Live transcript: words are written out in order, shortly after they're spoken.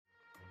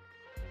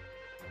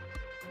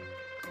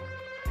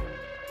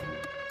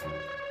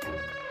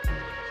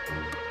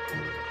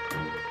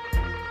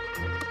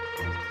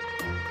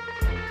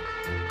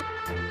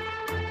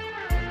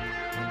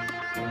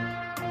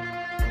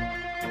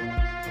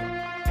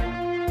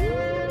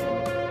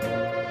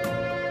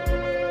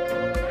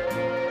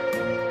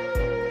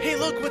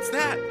look, what's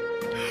that?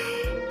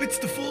 It's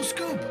the full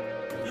scoop.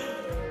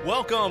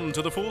 Welcome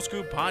to the Full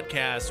Scoop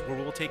Podcast, where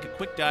we'll take a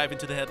quick dive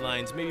into the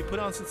headlines, maybe put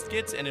on some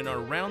skits, and in our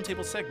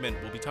roundtable segment,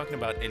 we'll be talking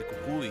about El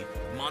Cucuy,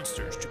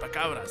 monsters,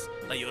 chupacabras,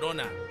 La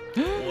Llorona,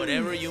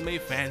 whatever you may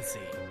fancy.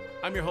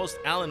 I'm your host,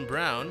 Alan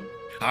Brown.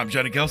 I'm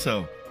Johnny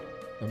Kelso.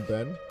 I'm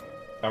Ben.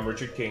 I'm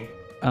Richard King.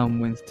 I'm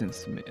Winston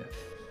Smith.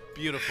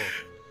 Beautiful.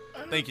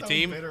 Thank you,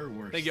 team.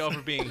 Thank you all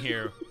for being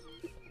here.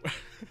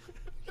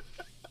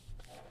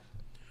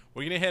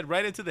 We're going to head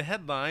right into the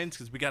headlines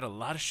because we got a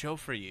lot of show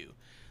for you.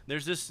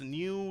 There's this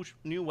new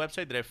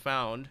website that I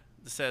found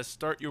that says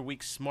 "Start Your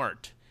Week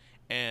Smart,"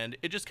 and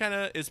it just kind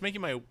of is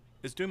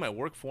doing my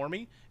work for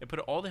me. It put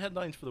all the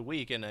headlines for the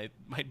week, and I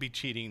might be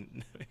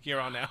cheating here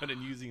on out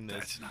and using this.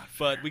 That's not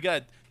fair. But we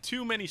got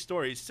too many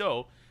stories,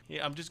 so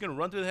yeah, I'm just gonna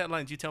run through the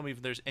headlines. You tell me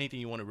if there's anything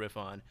you want to riff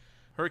on.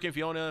 Hurricane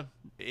Fiona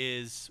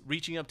is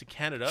reaching up to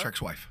Canada.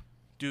 Shrek's wife.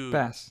 Dude.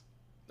 Pass.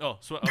 Oh,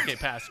 so okay,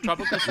 pass.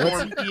 Tropical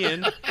storm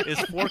Ian is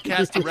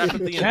forecast to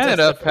rapidly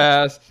Canada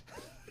pass.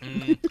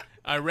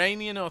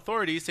 Iranian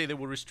authorities say they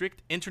will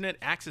restrict internet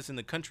access in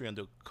the country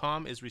until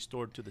calm is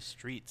restored to the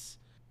streets.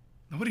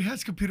 Nobody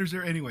has computers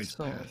there anyways.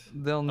 So Pass.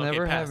 they'll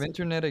never pass. have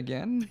internet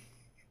again?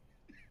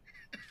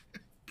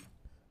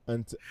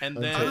 And then-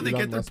 until How do they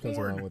Elon get their Musk comes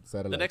porn? along with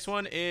satellites. The next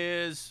one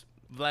is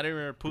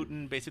Vladimir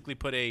Putin basically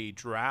put a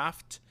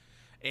draft,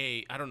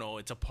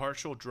 it's a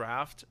partial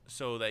draft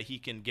so that he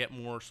can get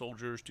more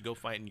soldiers to go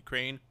fight in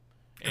Ukraine.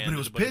 Yeah, but it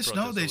was pissed.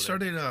 No, they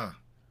started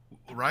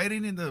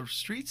rioting in the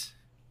streets.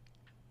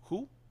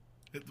 Who?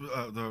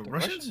 The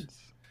Russians.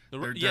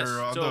 They're Yes,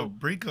 on so- the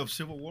brink of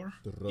civil war.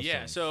 The Russians.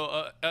 Yeah,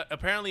 so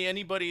apparently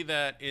anybody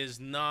that is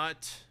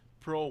not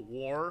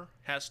pro-war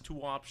has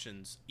two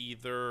options.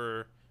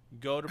 Either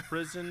go to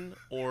prison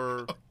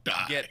or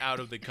Die. get out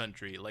of the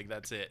country. Like,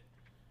 that's it.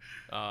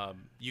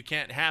 You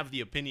can't have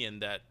the opinion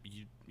that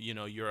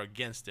you're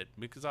against it,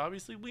 because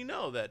obviously we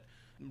know that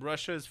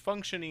Russia is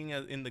functioning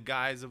in the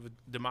guise of a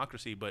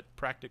democracy, but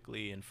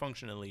practically and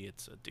functionally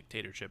it's a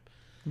dictatorship.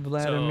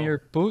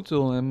 Vladimir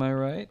Putin, am I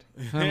right?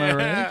 Am I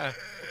right?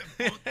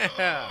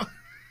 Yeah.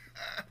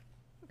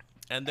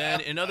 And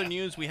then in other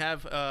news, we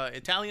have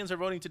Italians are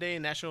voting today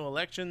in national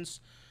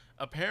elections.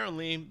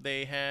 Apparently,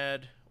 they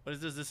had, what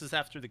is this? This is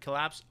after the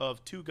collapse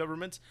of two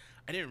governments.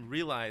 I didn't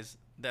realize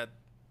that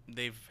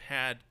they've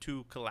had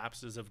two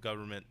collapses of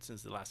government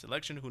since the last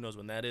election. Who knows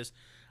when that is?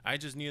 I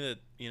just knew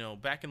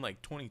that, back in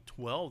like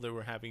 2012, they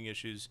were having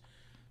issues.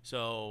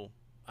 So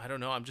I don't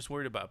know. I'm just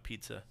worried about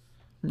pizza.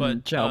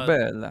 But Ciao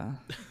bella.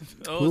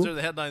 those are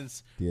the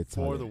headlines The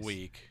for the Italians.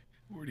 week.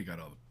 We already got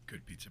all the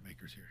good pizza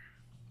makers here.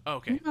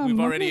 Okay,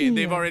 Mamma they've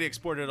mia. already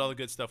exported all the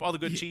good stuff, all the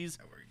good cheese.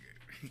 Yeah,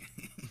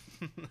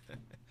 we're good.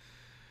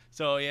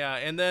 So yeah,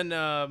 and then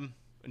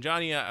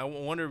Johnny, I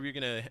wonder if you're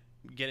gonna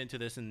get into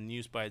this in the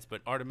news bites,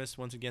 but Artemis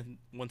once again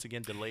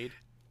delayed.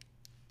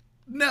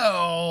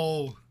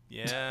 No.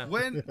 Yeah,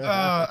 When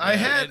I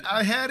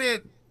had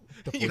it.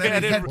 you that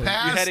had it had you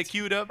passed. had it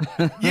queued up.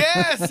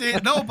 Yes.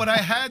 But I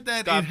had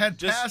that. Stop. It had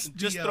just passed.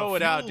 just the, throw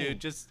it out, fuel.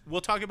 dude.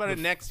 We'll talk about it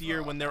next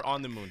year when they're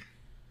on the moon.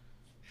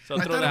 So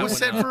I throw thought that it was one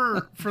set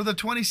out. for the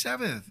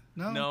 27th.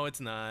 No. No, it's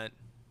not.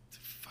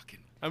 Fucking.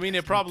 I mean,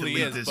 it probably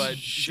delete is, this but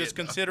shit. just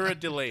consider it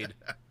delayed.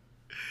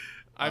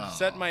 I've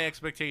set my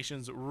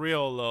expectations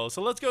real low.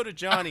 So let's go to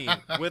Johnny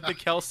with the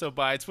Kelso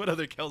bites. What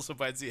other Kelso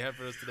bites do you have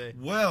for us today?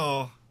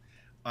 Well,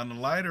 on a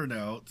lighter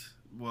note,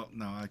 well,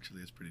 no,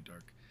 actually, it's pretty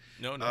dark.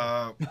 No.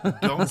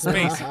 Don't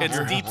Space.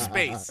 It's deep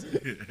space.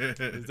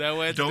 Is that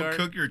why it's Don't dark?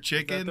 cook your the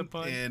chicken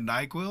pun? in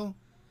NyQuil.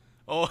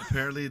 Oh,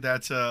 Apparently,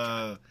 that's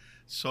a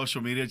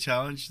social media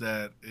challenge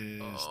that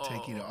is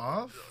taking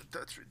off.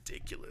 that's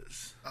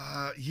ridiculous.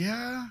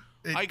 Yeah.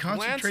 It I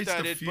glanced concentrates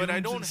at the it, but I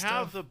fumes don't and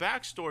have stuff. the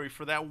backstory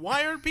for that.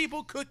 Why are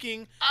people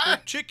cooking their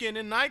chicken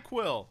in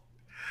NyQuil?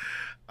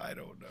 I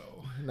don't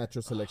know.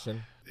 Natural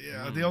selection.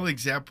 Yeah, the only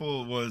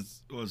example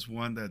was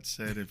one that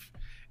said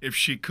if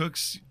she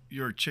cooks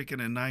your chicken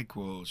in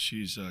NyQuil,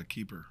 she's a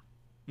keeper.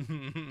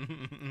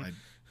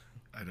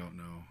 I don't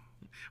know,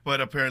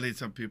 but apparently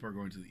some people are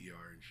going to the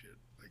ER and shit.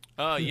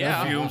 Like,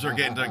 Yeah. fumes are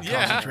getting like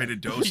Yeah.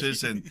 concentrated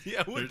doses, and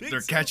Yeah, I would think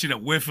they're so. catching a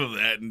whiff of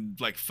that and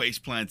like face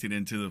planting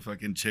into the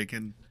fucking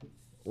chicken.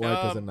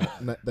 Why?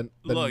 Because the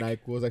look.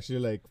 NyQuil is actually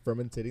like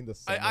fermentating the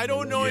sun. I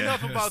don't know Yes.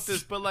 enough about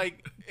this, but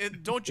like,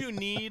 don't you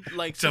need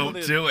like some Don't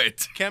of the do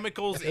it.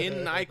 chemicals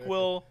in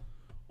NyQuil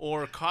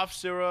or cough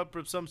syrup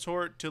of some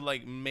sort to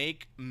like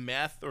make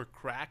meth or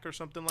crack or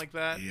something like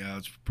that? Yeah,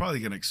 it's probably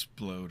gonna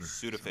explode.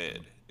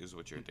 Sudafed is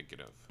what you're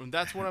thinking of. And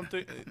that's what I'm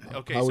thinking.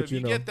 Okay, How so would if you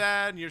you know? get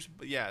that, and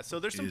so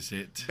there's some Is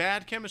it?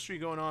 bad chemistry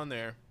going on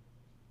there.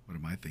 What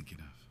am I thinking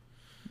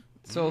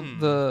of? So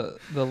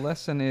the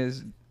lesson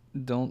is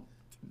don't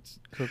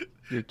cook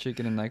your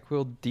chicken in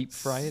NyQuil. Deep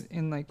fry it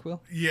in NyQuil.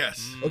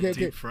 Yes. Okay, Deep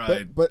okay.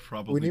 fried. But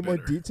probably we need more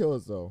better.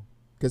 details though,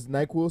 because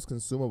NyQuil is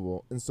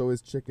consumable and so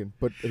is chicken.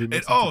 But if you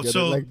mix And, them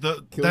together, like,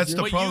 kills that's you?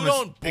 the But problem. you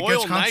don't is it boil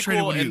gets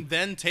concentrated NyQuil when you, and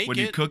then take when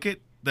it. you cook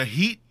it. The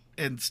heat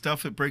and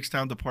stuff, it breaks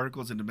down the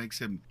particles and it makes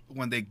them,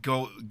 when they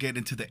get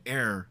into the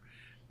air,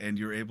 and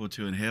you're able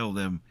to inhale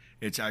them,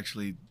 it's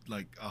actually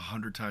like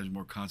 100 times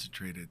more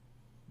concentrated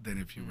than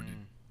if you were to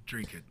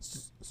drink it.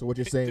 So what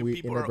you're saying, we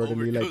People are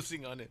inadvertently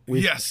overdosing on it.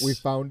 we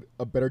found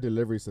a better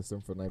delivery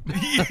system for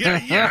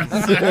NyQuil.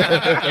 Yes.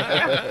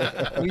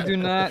 We do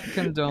not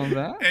condone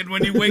that. And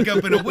when you wake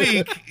up in a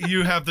week,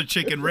 you have the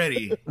chicken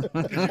ready.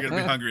 'Cause you're gonna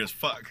be hungry as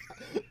fuck.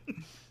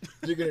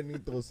 You're gonna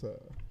need those.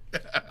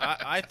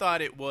 I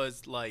thought it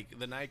was like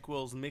the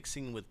NyQuil's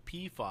mixing with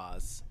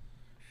PFAS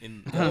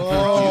in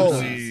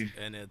Oh. juices,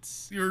 and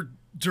it's You're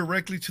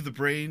directly to the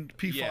brain.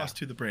 PFAS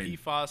to the brain.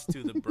 PFAS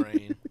to the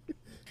brain.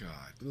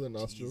 God. Through the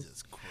nostrils.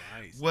 Jesus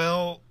Christ.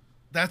 Well,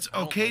 that's I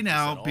don't okay like this at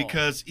now all.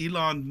 because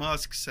Elon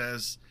Musk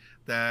says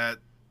that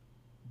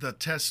the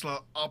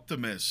Tesla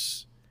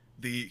Optimus,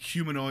 the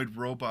humanoid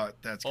robot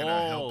that's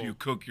gonna help you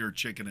cook your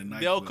chicken and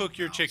They'll NyQuil cook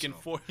your now, chicken so-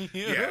 for you.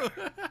 Yeah.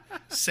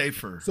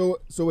 Safer. So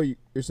wait,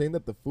 you're saying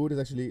that the food is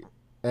actually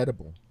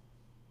edible?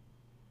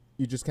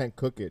 You just can't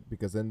cook it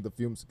because then the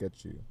fumes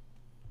get you.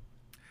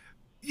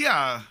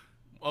 Yeah.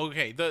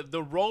 Okay,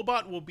 the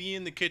robot will be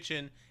in the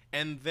kitchen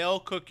and they'll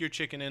cook your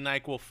chicken and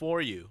NyQuil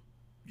for you.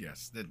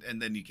 Yes.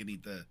 And then you can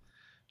eat the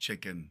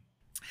chicken.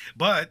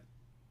 But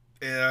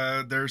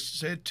they're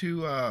said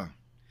to it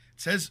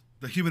says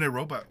the humanoid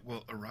robot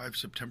will arrive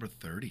September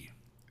 30.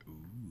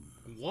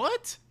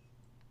 What?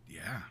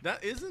 Yeah.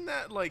 That isn't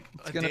that like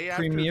It's a gonna day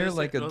after premiere this?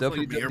 like It a was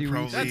Premiere WWE.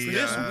 probably, That's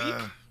this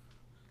week?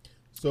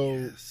 So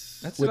Yes.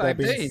 That's With that 5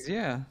 being days,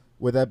 yeah.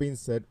 with that being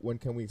said, when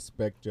can we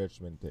expect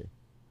Judgment Day?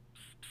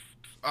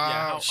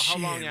 how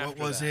Shit, long what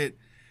after was that? it?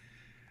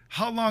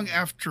 How long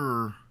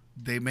after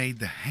they made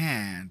the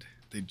hand,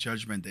 the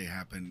Judgment Day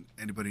happened?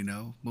 Anybody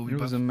know? Movie It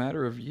was buff? a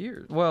matter of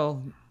years.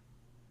 Well,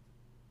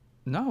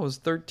 no, it was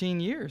 13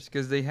 years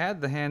because they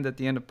had the hand at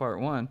the end of part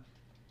 1,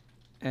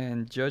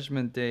 and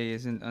Judgment Day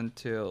isn't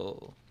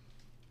until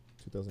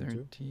 2002.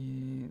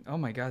 13. Oh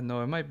my God,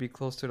 no, it might be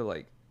closer to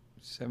like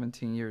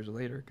 17 years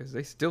later because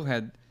they still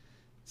had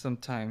some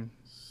time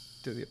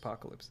to the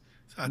apocalypse.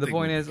 So I The think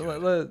point we'll is, be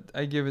good.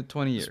 I give it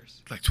 20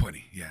 years. Like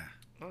 20, yeah.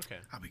 Okay.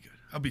 I'll be good.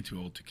 I'll be too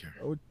old to care.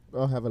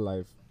 I'll have a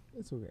life.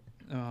 It's okay.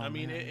 Oh, I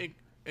mean, man.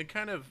 it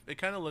kind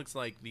of looks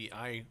like the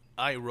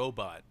I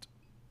robot.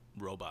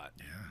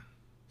 Yeah.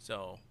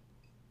 So,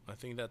 I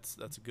think that's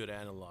a good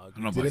analog.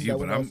 I don't know Didn't about you, that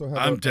but one also have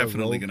I'm a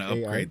definitely rogue going to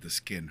AI? upgrade the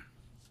skin.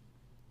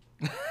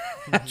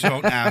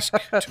 Don't ask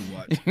to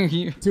what.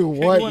 You- To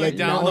what? wanna Like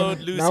download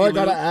now, Lucy now I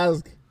gotta Liu?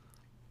 ask.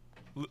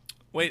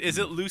 Wait, is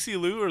it Lucy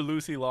Liu or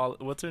Lucy Law?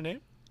 What's her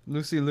name?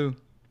 Lucy Liu.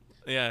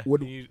 Yeah.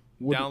 Would you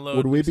would, download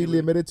would we Lucy be Liu?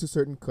 limited to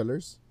certain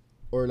colors,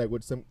 or like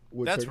would some?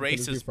 Would That's certain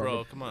colors be racist, bro.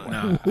 frowned- Come on.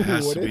 No, it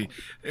has Would to be. it?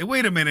 Hey,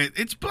 wait a minute.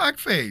 It's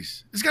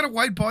blackface. It's got a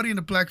white body and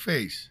a black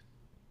face.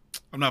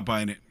 I'm not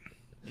buying it.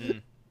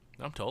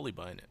 I'm totally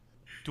buying it.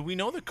 Do we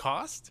know the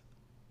cost?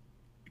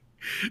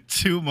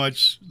 Too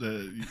much.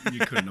 You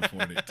couldn't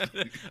afford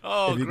it.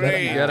 Oh, If you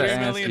great! You gotta $3 ask.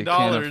 million. You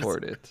can't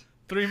afford it.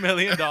 $3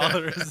 million.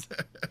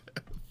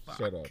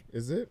 Shut up.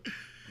 Is it?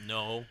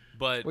 No,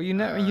 but Well, you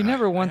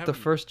never want the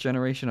haven't- first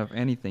generation of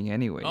anything,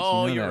 anyways.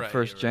 Oh, you know you're that right,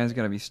 first you're gen's right.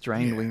 gonna be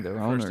strangling Yeah, their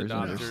first owners in their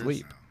adopters.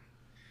 sleep.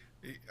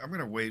 I'm going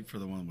to wait for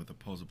the one with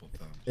opposable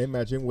thumbs.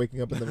 Imagine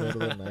waking up in the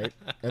middle of the night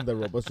and the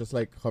robot's just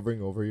like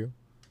hovering over you.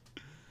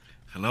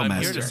 Hello, I'm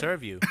master. here to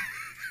serve you.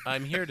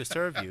 I'm here to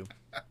serve you.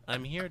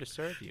 I'm here to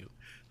serve you.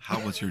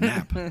 How was your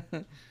nap?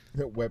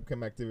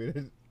 Webcam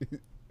activated.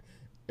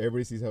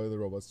 Everybody sees how the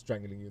robot's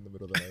strangling you in the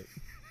middle of the night.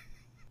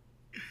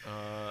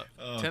 Oh,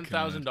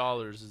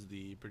 $10,000 is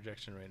the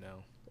projection right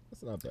now.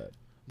 That's not bad.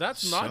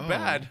 That's not So-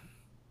 bad.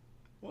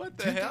 What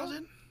the hell?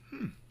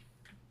 10,000?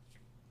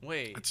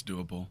 Wait, That's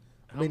doable.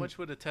 how much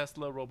would a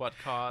Tesla robot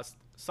cost?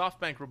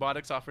 SoftBank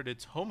Robotics offered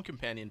its home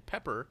companion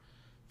Pepper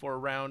for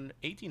around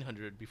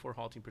 $1,800 before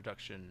halting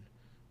production.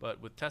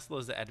 But with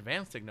Tesla's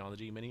advanced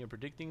technology, many are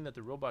predicting that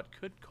the robot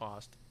could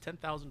cost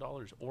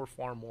 $10,000 or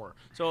far more.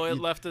 So it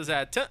left us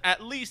at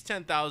at least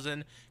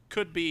 $10,000,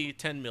 could be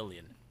 $10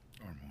 million.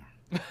 Or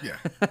more. Yeah.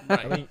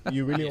 Right. I mean,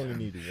 you really only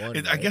need one.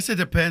 I right? guess it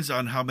depends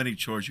on how many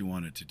chores you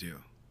want it to do.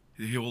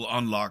 He will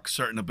unlock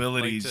certain Like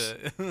abilities.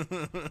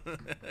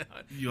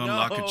 You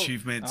unlock No.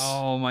 achievements.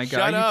 Oh my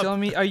Shut God!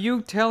 up. Are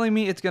you telling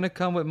me it's gonna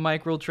come with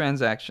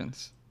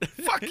microtransactions?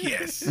 Fuck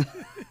yes.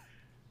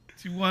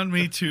 Do you want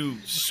me to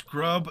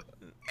scrub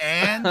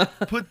and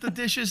put the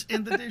dishes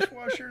in the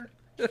dishwasher?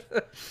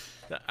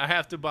 I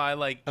have to buy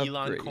like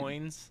Elon Upgrade.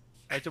 coins.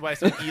 I have to buy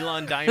some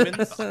Elon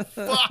diamonds.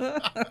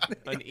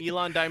 An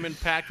Elon diamond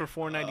pack for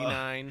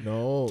 $4.99.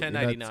 No,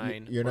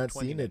 $10.99. You're or not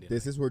seeing it. $20.99.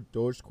 This is where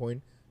Dogecoin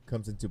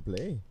comes into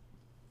play.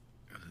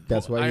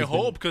 That's why I he's been-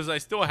 hope, because I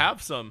still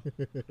have some.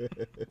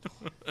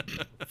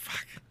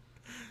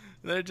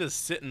 They're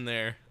just sitting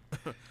there.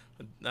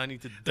 I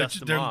need to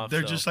dust them off.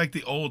 They're so. just like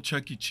the old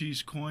Chuck E.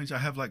 Cheese coins. I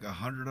have like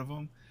 100 of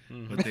them,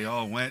 but they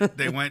all went.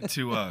 They went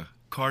to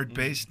card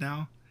based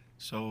now,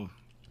 so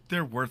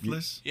they're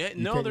worthless. Yeah, You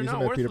no, can't they're use not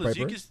them at Peter worthless.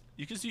 Piper?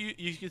 You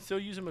can still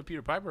use them at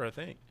Peter Piper, I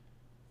think.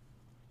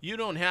 You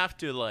don't have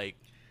to like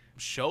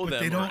show But them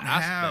they or don't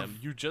ask have- them.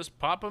 You just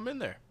pop them in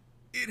there.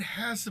 It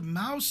has a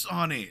mouse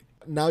on it.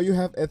 Now you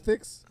have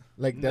ethics.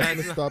 Like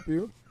that's gonna stop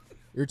you.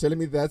 You're telling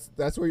me that's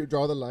where you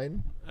draw the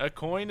line? A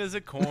coin is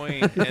a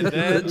coin, and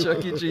then The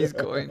Chuck E. Cheese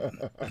coin.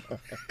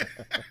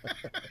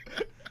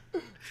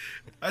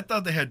 I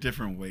thought they had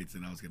different weights,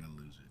 and I was gonna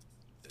lose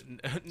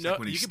it. no,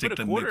 when you can stick put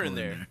a the quarter nickel in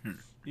there. there.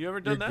 You ever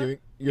done that? You're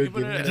You can put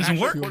giving an It doesn't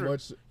actual work. quarter. too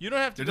much. You don't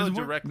have to It go doesn't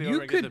work. directly You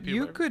over and get the could peanut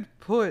you butter. could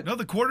put No,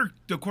 the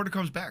quarter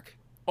comes back.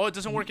 Oh, it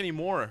doesn't work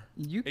anymore.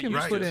 you It can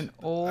used put to. an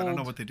I old don't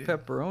know what they did.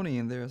 pepperoni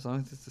in there as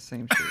long as it's the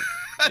same shape.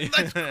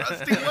 Nice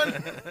crusty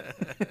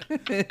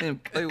one.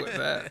 And play with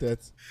that.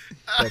 That's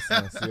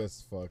nasty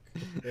as fuck.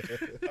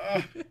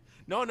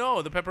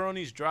 No, the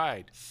pepperoni's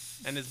dried,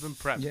 and it's been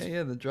prepped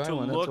Yeah, the dry to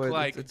one. look That's why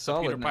like it's a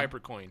solid Peter now. Piper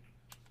coin.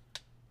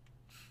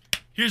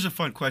 Here's a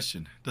fun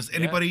question. Does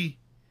anybody?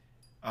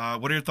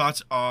 What are your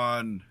thoughts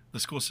on the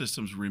school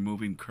systems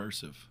removing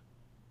cursive?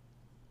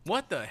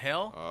 What the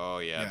hell? Oh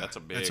yeah, that's a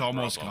big. It's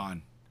almost problem.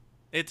 gone.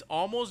 It's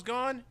almost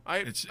gone. I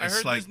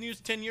heard like this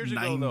news 10 years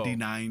ago though.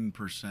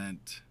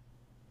 99%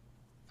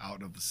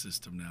 out of the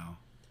system now.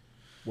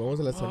 When was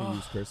the last time you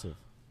used cursive?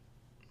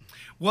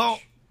 Well,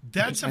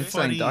 that's a I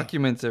sign funny.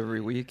 documents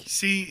every week.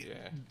 See,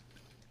 Yeah.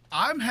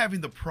 I'm having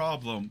the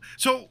problem.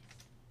 So,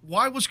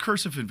 why was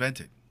cursive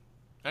invented?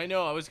 I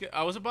know.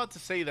 I was about to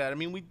say that. I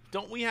mean,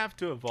 we have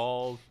to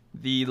evolve.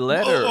 The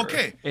letter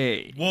okay.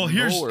 A. Well,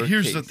 here's the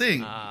lowercase.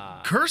 thing.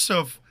 Ah.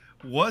 Cursive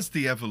was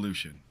the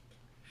evolution.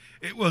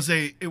 It was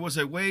a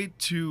way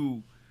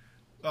to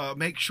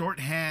make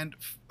shorthand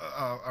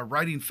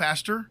writing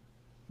faster.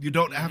 You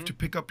don't have to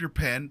pick up your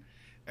pen,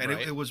 and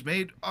Right. it was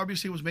made.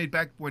 Obviously, it was made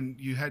back when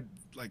you had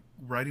like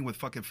writing with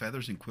fucking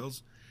feathers and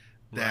quills.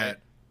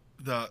 That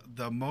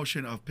the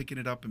motion of picking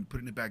it up and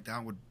putting it back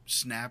down would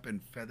snap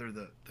and feather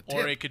the tip.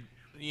 Or it could,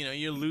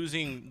 you're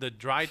losing the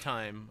dry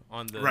time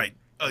on the Right.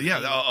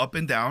 Up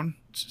and down,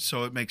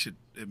 so it makes it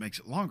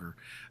longer.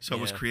 So it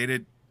was Yeah.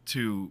 created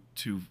to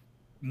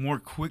more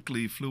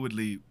quickly,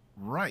 fluidly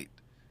write.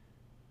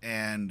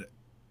 And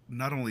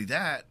not only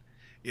that,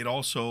 it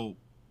also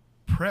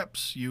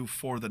preps you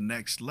for the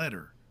next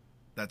letter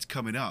that's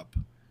coming up.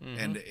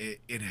 And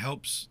it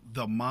helps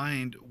the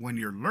mind when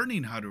you're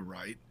learning how to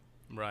write.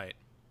 Right.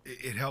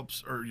 It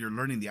helps, or you're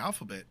learning the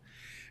alphabet.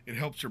 It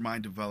helps your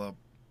mind develop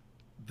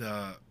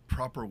the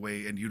proper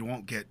way, and you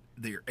won't get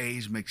your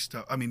A's mixed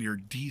up. I mean, your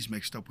D's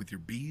mixed up with your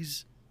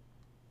B's,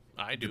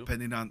 I do.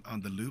 depending on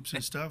the loops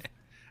and stuff.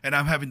 And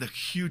I'm having the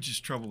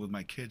hugest trouble with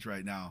my kids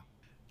right now.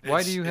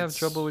 Why do you have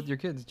trouble with your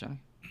kids, Johnny?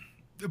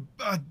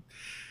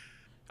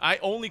 I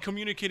only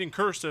communicate in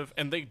cursive,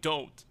 and they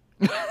don't.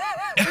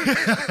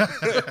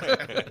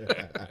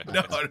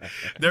 No,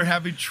 they're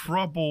having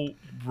trouble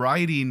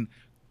writing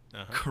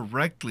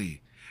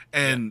correctly,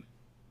 and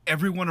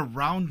everyone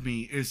around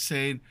me is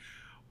saying,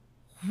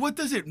 what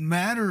does it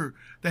matter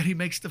that he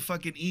makes the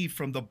fucking E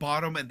from the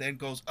bottom and then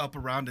goes up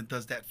around and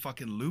does that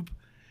fucking loop?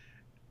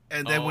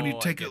 And then when you Oh,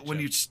 I take it, getcha. when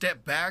you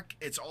step back,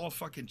 it's all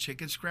fucking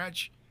chicken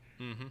scratch,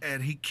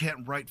 and he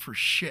can't write for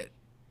shit.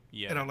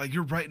 Yeah. And I'm like,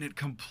 you're writing it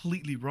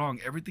completely wrong.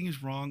 Everything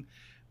is wrong.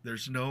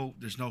 There's no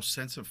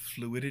sense of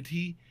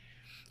fluidity.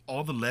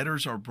 All the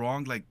letters are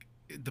wrong. Like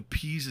the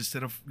P's,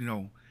 instead of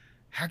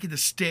hacking the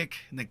stick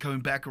and then coming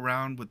back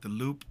around with the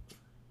loop,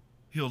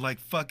 he'll like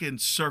fucking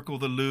circle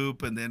the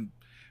loop and then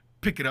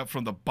pick it up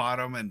from the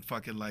bottom and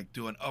fucking like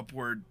do an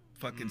upward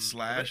fucking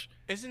slash.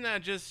 Isn't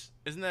that just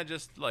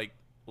like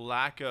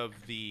lack of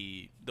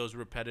those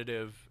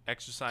repetitive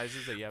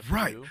exercises that you have to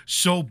Right. do?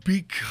 So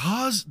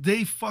because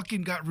they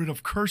fucking got rid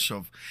of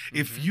cursive,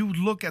 if you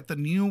look at the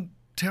new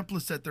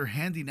templates that they're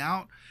handing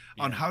out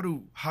on how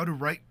to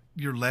write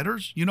your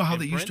letters, you know how In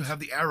they used to print? have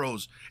the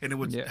arrows, and it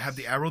would Yes. have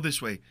the arrow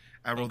this way,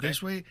 arrow Okay.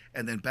 this way,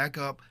 and then back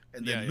up,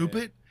 and then Yeah, loop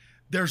yeah. it.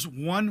 There's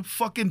one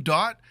fucking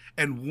dot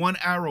and one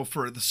arrow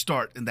for the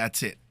start, and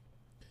that's it.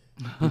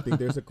 Do you think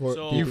there's a,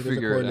 So- do you You think there's a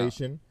figure it out.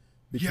 correlation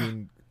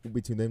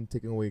between them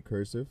taking away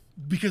cursive?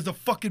 Because the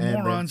fucking And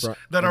then morons fri-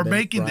 that and are then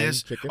making frying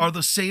this chicken? are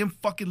the same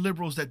fucking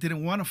liberals that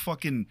didn't want to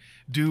fucking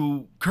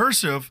do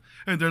cursive,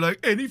 and they're like,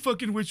 any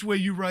fucking which way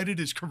you write it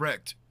is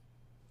correct.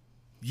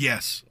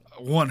 Yes,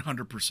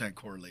 100%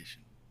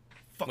 correlation.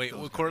 Fuck Wait, those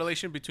what guys.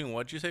 correlation between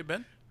what you say,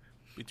 Ben?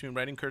 Between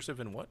writing cursive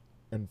and what?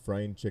 And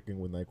frying chicken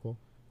with NyQuil?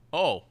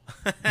 Oh,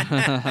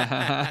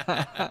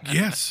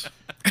 Yes.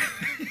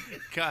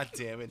 god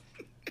damn it!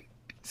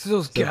 It's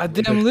those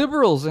goddamn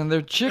liberals and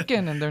their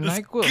chicken and their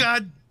NyQuil.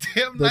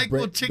 Goddamn Their NyQuil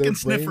brain- chicken their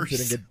brains sniffers.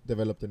 didn't get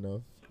developed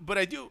enough. But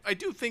I do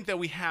think that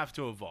we have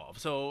to evolve.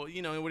 So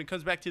when it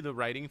comes back to the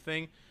writing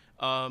thing,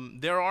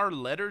 there are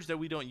letters that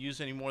we don't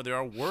use anymore. There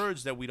are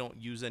words that we don't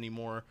use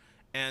anymore,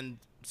 and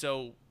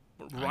so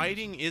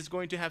writing is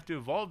going to have to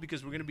evolve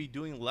because we're going to be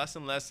doing less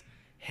and less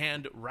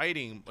hand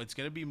writing. It's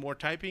going to be more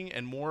typing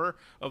and more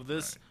of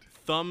this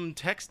thumb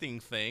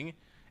texting thing,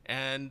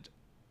 and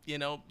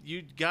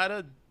you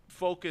gotta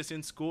focus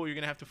in school. You're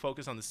going to have to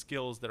focus on the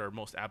skills that are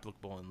most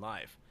applicable in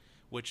life,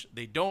 which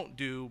they don't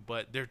do,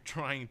 but they're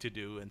trying to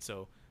do, and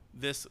so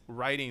this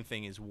writing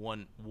thing is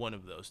one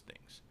of those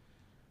things.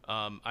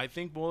 I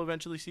think we'll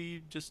eventually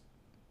see just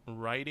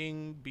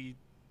writing be,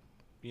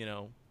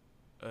 the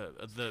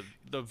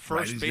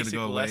first Writing's gonna basic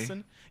go away?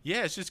 lesson.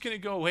 Yeah, it's just gonna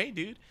go away,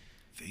 dude.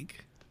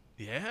 think.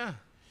 Yeah,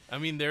 I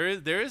mean there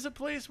is a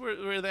place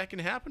where that can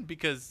happen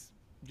because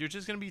you're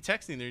just gonna be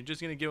texting. You're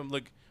just gonna give them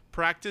like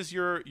practice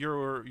your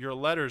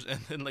letters, and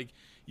then like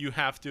you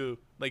have to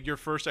like your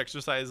first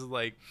exercise is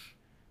like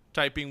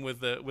typing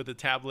with a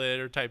tablet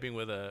or typing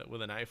with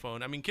an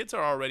iPhone. I mean, kids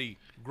are already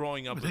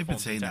growing up. But with they've been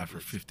phones and saying that for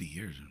tablets. 50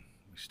 years, and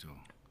we still.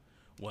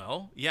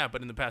 Well, yeah,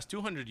 but in the past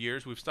 200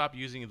 years, we've stopped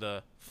using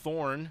the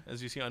thorn,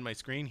 as you see on my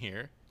screen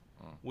here.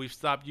 We've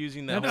stopped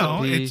using that. No,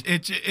 P.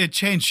 it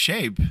changed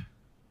shape.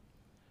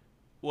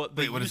 Well,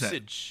 the Wait, what is that?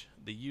 usage.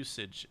 The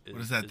usage.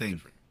 What is that thing?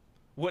 different.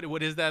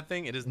 What is that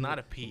thing? It is not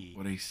a P.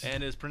 What is-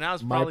 and it's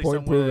pronounced My probably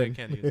point somewhere that I proven.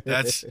 can't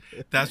use.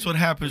 That's what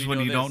happens You when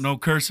know you this. don't know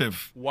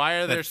cursive. Why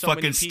are there That so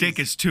many fucking P's? stick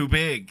is too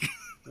big.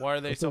 Why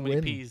are there What's so a many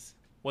win? P's?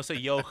 What's a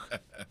yoke?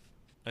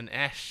 An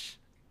ash.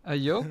 A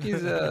yoke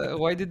is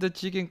why did the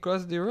chicken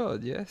cross the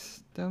road?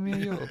 Yes, tell me a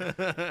yoke.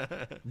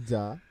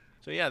 Duh.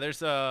 So yeah,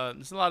 there's a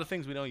lot of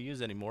things we don't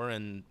use anymore,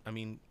 and I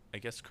mean, I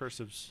guess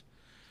cursive's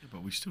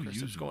But we still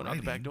use going out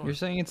the back door. You're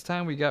saying it's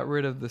time we got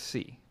rid of the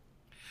C.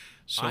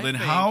 So I then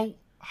think-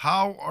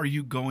 how are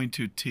you going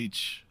to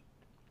teach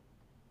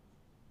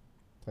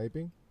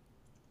Typing?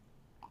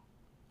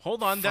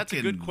 Hold on, that's a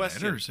fucking good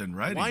question. letters and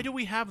writing? Why do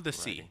we have the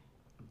C? Writing.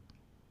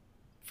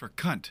 for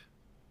cunt?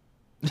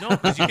 No,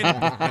 because you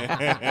can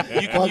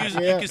Fuck use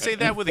yeah. you can say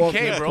that with a Fuck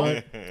K, yeah, bro.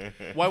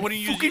 cunt. Why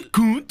wouldn't you Fucking use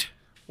cunt.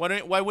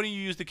 why wouldn't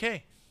you use the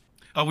K?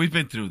 Oh, we've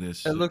been through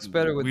this. It looks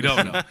better with We the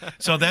don't C. know.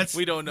 So that's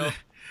We don't know.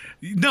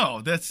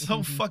 No, that's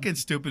so fucking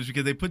stupid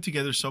because they put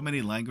together so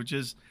many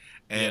languages,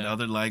 and Yeah.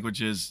 other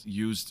languages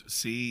used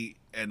C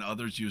and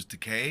others used the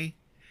K.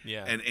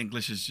 Yeah. And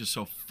English is just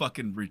so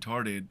fucking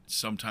retarded.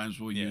 Sometimes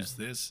we'll Yeah. use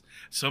this.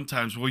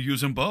 Sometimes we'll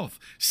use them both.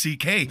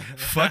 CK.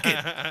 Fuck it.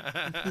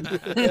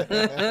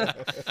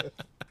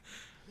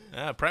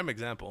 Prime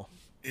example.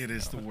 It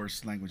is the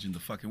worst language in the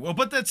fucking world.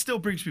 But that still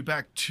brings me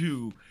back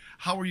to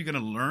how are you going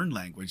to learn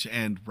language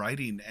and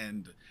writing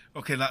and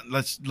okay,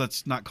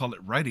 let's not call it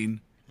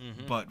writing,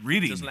 but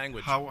reading. Just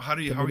language. How are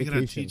you going to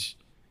Communication. teach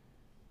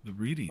the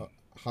reading?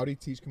 How do you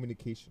teach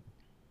communication?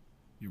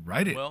 You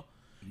write it. Well,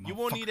 you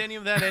won't need any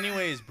of that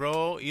anyways,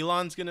 bro.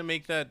 Elon's gonna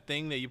make that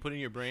thing that you put in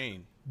your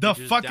brain. the You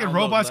just fucking download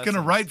robot's going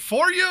to lessons. write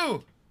for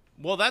you.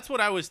 Well, that's what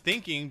I was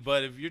thinking,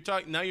 but if you're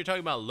talking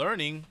about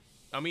learning,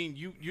 I mean,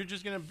 you're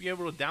just gonna be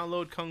able to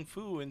download kung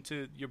fu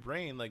into your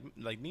brain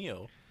like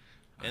Neo,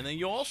 and then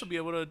you'll also be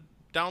able to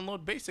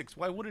download basics.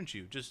 Why wouldn't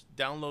you just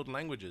download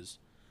languages?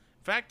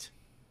 In fact,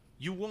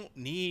 you won't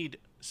need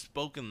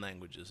spoken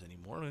languages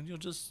anymore, and you'll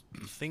just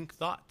think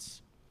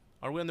thoughts.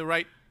 Are we on the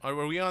right? Are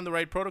we on the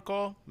right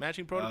protocol?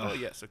 Matching protocol?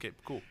 Yes. Okay.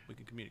 Cool. We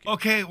can communicate.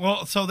 Okay,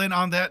 well, so then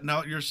on that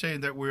note, you're saying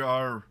that we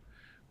are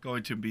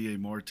going to be a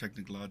more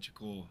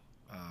technological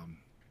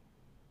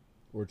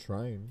We're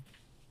trying.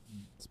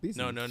 Species.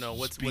 No.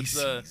 What's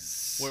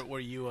species.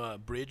 where you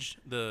bridge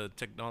the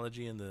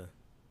technology and the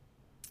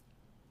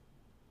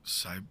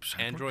cyborg?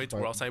 androids?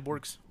 We're all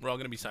cyborgs. We're all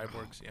gonna be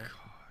cyborgs. Yeah.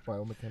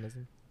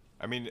 Biomechanism.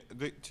 I mean,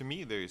 to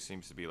me, there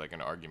seems to be like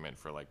an argument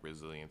for like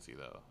resiliency,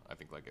 though. I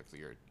think like if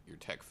your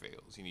tech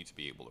fails, you need to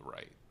be able to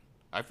write.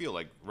 I feel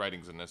like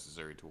writing's a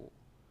necessary tool.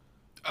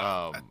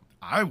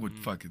 I would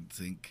fucking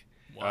think.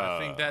 Well, I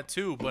think that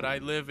too, but I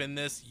live in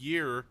this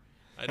year.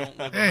 I don't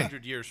live Hey.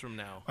 100 years from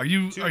now. Are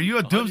you a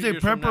 100 doomsday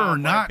years from prepper now, or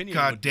my not? opinion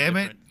God would be damn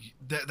it!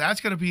 different. That's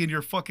gonna be in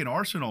your fucking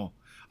arsenal.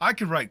 I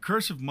can write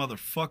cursive,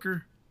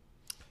 motherfucker.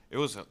 It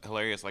was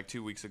hilarious. Like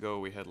 2 weeks ago,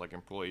 we had like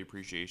employee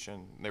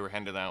appreciation. They were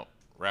handing out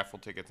raffle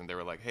tickets, and they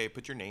were like, "Hey,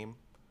 put your name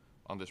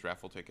on this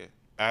raffle ticket."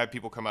 I had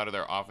people come out of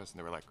their office, and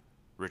they were like,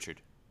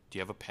 "Richard, do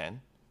you have a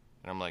pen?"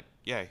 And I'm like,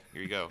 "Yeah,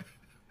 here you go."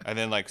 And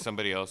then like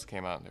somebody else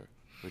came out, and they're,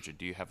 "Richard,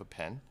 do you have a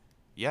pen?"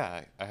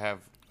 "Yeah, I have.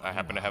 I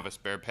happen to have a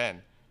spare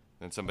pen."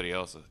 Then somebody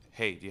else,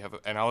 "Hey, do you have a?"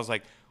 And I was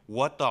like,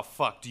 "What the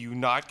fuck? Do you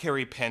not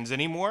carry pens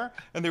anymore?"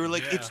 And they were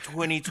like, Yeah. "It's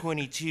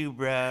 2022,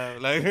 bro."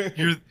 Like,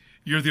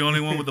 You're the only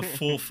one with a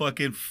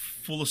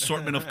full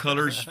assortment of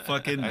colors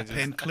fucking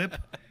pen clip.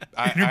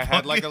 I in your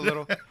had like a pocket.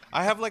 little.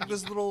 I have like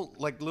this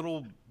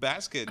little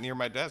basket near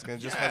my desk, and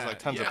it just has like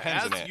tons of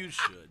pens in as it. you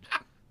should.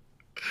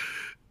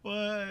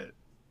 What?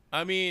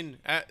 I mean,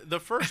 the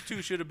first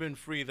two should have been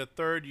free. The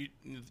third,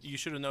 you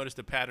should have noticed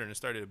the pattern and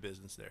started a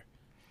business there.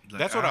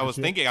 That's what I was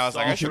thinking. I was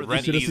like, I should You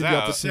rent should've these seen the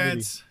out.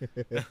 opportunity. Sense.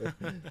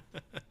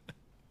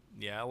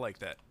 Yeah, I like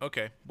that.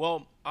 Okay.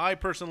 Well, I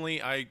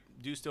personally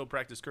do still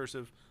practice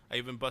cursive. I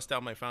even bust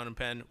out my fountain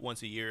pen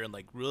once a year and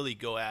like really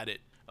go at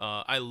it.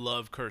 I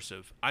love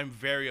cursive. I'm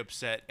very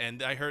upset,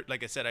 and I heard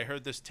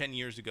this 10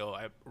 years ago.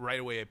 Right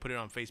away I put it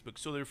on Facebook.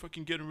 So they're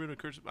fucking getting rid of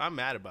cursive. I'm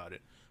mad about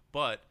it.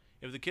 But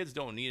if the kids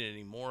don't need it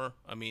anymore,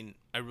 I mean,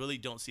 I really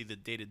don't see the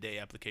day-to-day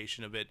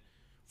application of it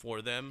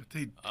for them.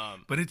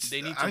 But it's.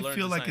 they need to I learn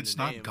feel to like sign it's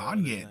the not name gone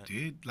rather than yet, that.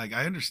 dude. Like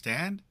I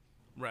understand,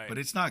 Right. but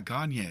it's not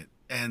gone yet.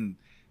 And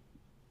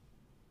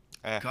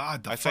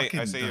God, the I say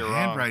the you're wrong.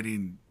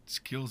 handwriting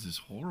skills is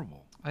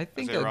horrible. I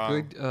think it a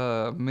wrong?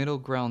 good middle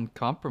ground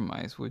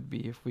compromise would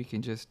be if we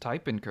can just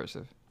type in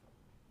cursive.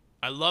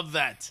 I love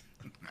that.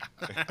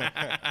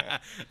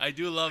 I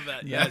do love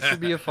that. That Yes. should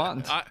be a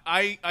font.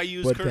 I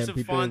use But can cursive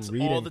people fonts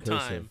read all in the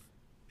cursive? time.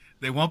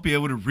 They won't be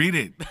able to read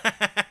it.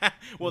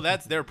 Well,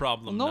 that's their Well,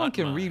 problem. no one not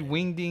can read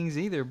mine. wingdings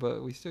either,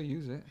 but we still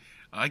use it.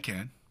 I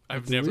can.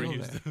 I've Do never we?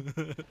 used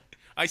it.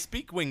 I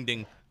speak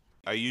wingding.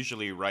 I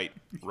usually write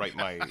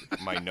my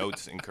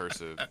notes in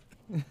cursive,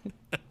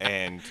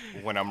 and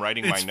when I'm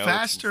writing my It's notes,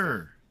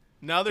 faster.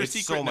 Now they're it's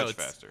secret so much notes.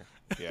 faster.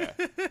 Yeah.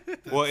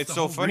 Well, it's the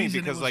so whole funny reason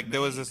it because was like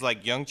there was made. this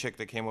like young chick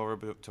that came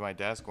over to my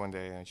desk one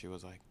day, and she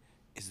was like,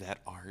 "Is that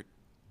art?"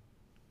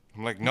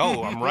 I'm like,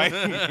 "No, I'm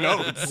writing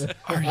notes."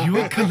 Are you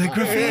a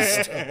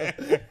calligraphist?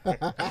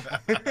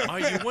 Are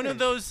you one of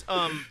those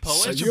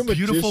poets? Such you a a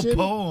beautiful magician?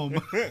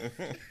 poem.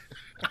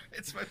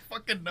 It's my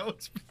fucking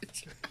notes,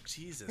 bitch.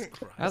 Jesus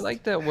Christ. I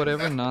like that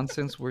whatever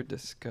nonsense we're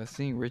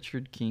discussing,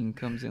 Richard King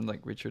comes in like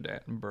Richard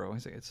Attenborough.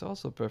 He's like, it's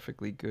also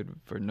perfectly good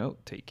for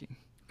note taking.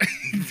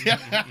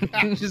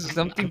 Just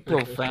something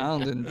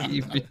profound and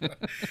deep.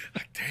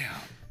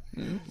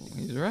 Damn.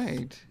 He's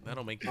right.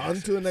 That'll make me On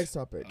to the next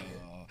topic.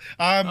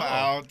 I'm Oh,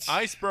 out.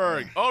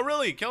 Iceberg. Oh,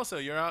 really? Kelso,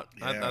 you're out?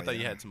 I Yeah, thought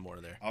you yeah. had some more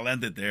there. I'll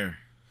end it there.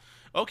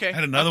 Okay. I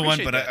had another one,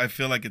 appreciate but that. I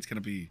feel like it's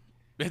gonna be.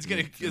 It's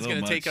gonna a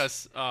little take much.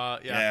 us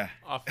Yeah.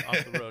 off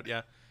the road.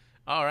 Yeah.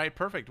 All right,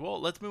 perfect.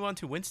 Well, let's move on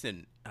to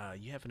Winston.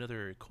 You have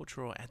another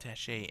cultural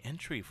attaché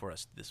entry for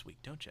us this week,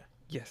 don't you?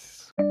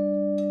 Yes.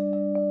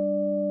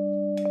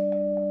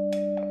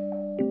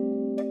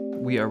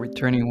 We are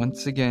returning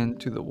once again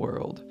to the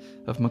world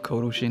of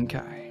Makoto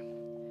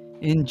Shinkai.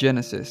 In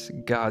Genesis,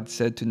 God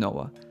said to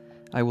Noah,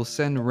 I will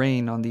send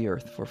rain on the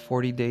earth for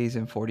 40 days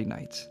and 40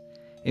 nights.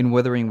 In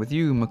Weathering with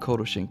You,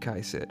 Makoto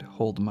Shinkai said,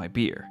 hold my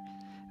beer.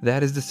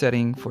 That is the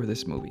setting for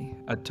this movie,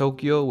 a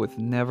Tokyo with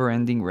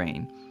never-ending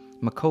rain.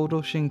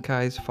 Makoto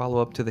Shinkai's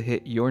follow-up to the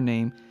hit Your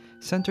Name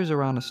centers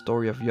around a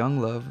story of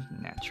young love,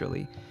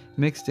 naturally,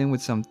 mixed in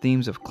with some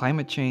themes of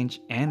climate change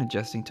and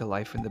adjusting to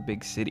life in the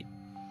big city.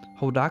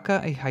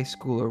 Hodaka, a high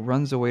schooler,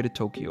 runs away to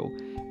Tokyo,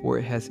 where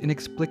it has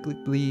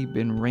inexplicably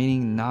been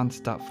raining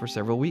non-stop for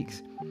several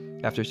weeks.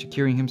 After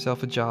securing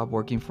himself a job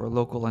working for a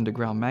local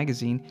underground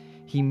magazine,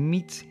 he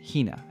meets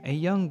Hina, a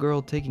young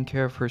girl taking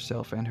care of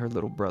herself and her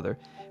little brother,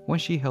 when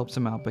she helps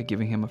him out by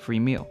giving him a free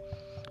meal.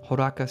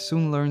 Hodaka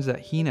soon learns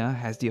that Hina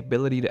has the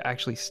ability to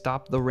actually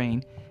stop the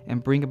rain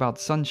and bring about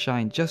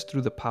sunshine just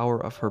through the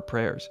power of her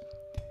prayers.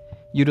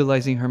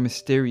 Utilizing her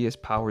mysterious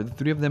power, the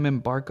three of them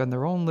embark on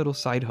their own little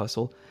side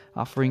hustle,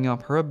 offering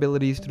up her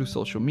abilities through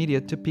social media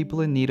to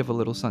people in need of a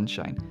little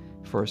sunshine,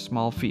 for a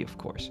small fee of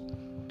course.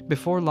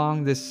 Before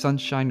long, this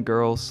sunshine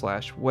girl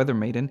 / weather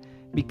maiden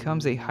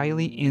becomes a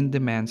highly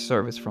in-demand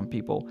service from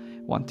people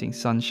wanting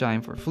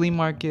sunshine for flea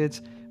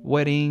markets,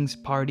 weddings,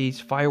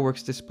 parties,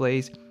 fireworks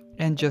displays,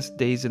 and just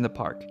days in the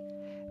park.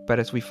 But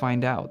as we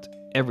find out,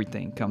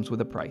 everything comes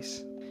with a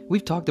price.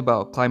 We've talked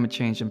about climate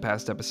change in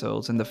past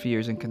episodes and the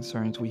fears and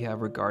concerns we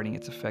have regarding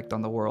its effect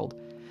on the world.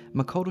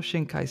 Makoto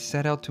Shinkai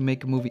set out to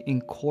make a movie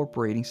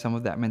incorporating some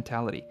of that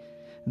mentality.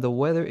 The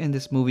weather in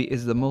this movie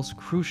is the most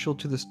crucial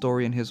to the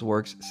story in his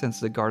works since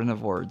The Garden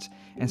of Words,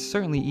 and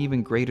certainly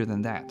even greater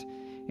than that.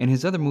 In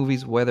his other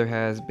movies, weather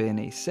has been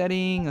a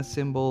setting, a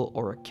symbol,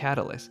 or a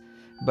catalyst.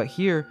 But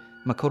here,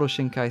 Makoto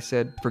Shinkai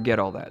said, forget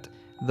all that.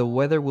 The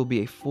weather will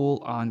be a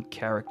full-on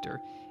character.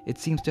 It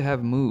seems to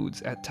have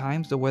moods. At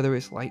times the weather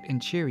is light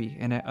and cheery,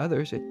 and at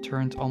others it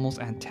turns almost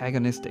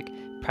antagonistic,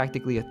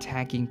 practically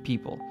attacking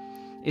people.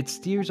 It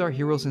steers our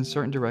heroes in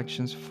certain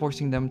directions,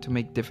 forcing them to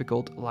make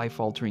difficult,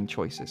 life-altering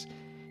choices.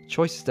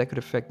 Choices that could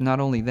affect not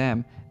only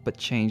them, but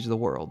change the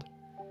world.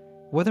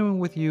 Weathering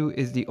with You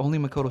is the only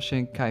Makoto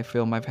Shinkai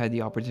film I've had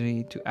the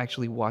opportunity to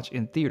actually watch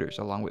in theaters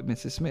along with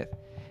Mrs. Smith.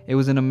 It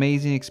was an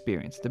amazing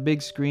experience. The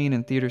big screen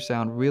and theater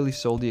sound really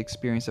sold the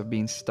experience of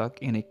being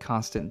stuck in a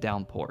constant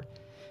downpour.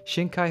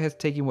 Shinkai has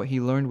taken what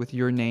he learned with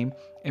Your Name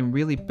and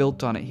really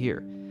built on it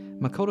here.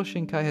 Makoto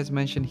Shinkai has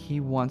mentioned he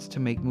wants to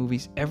make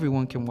movies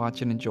everyone can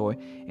watch and enjoy,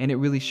 and it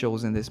really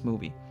shows in this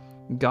movie.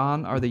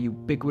 Gone are the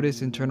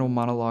ubiquitous internal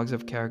monologues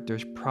of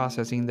characters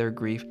processing their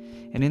grief,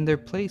 and in their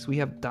place we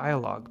have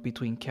dialogue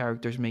between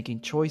characters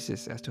making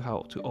choices as to how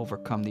to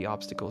overcome the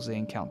obstacles they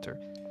encounter.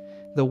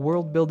 The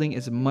world building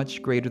is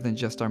much greater than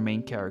just our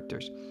main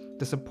characters.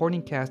 The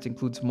supporting cast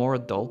includes more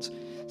adults,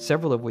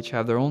 several of which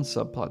have their own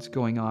subplots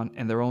going on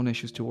and their own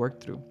issues to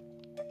work through.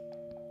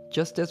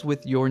 Just as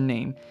with Your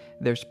Name,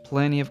 there's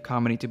plenty of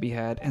comedy to be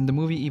had, and the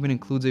movie even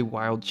includes a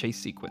wild chase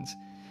sequence.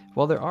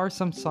 While there are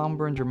some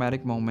somber and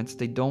dramatic moments,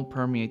 they don't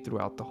permeate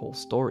throughout the whole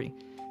story.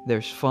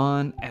 There's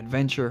fun,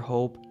 adventure,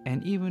 hope,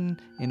 and even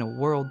in a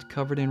world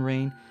covered in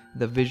rain,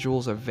 the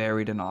visuals are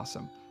varied and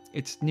awesome.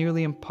 It's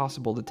nearly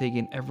impossible to take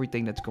in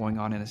everything that's going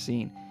on in a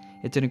scene.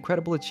 It's an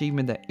incredible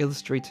achievement that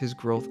illustrates his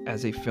growth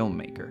as a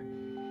filmmaker.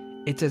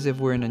 It's as if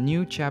we're in a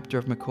new chapter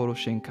of Makoto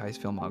Shinkai's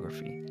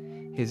filmography.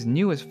 His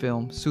newest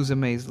film,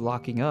 Suzume's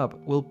Locking Up,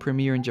 will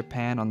premiere in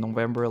Japan on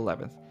November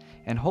 11th,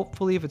 and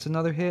hopefully if it's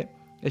another hit,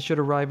 it should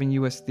arrive in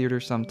US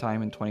theaters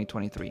sometime in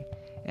 2023,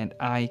 and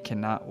I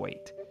cannot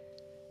wait.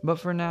 But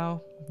for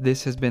now,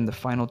 this has been the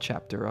final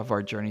chapter of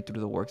our journey through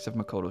the works of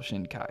Makoto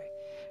Shinkai.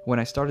 When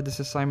I started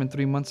this assignment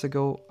 3 months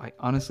ago, I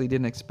honestly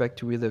didn't expect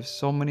to relive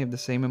so many of the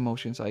same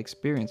emotions I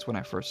experienced when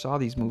I first saw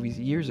these movies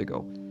years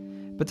ago.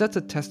 But that's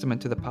a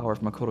testament to the power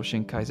of Makoto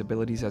Shinkai's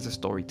abilities as a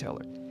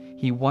storyteller.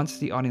 He wants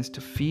the audience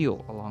to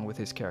feel along with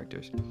his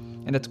characters,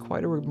 and it's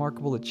quite a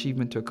remarkable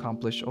achievement to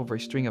accomplish over a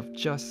string of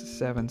just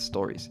 7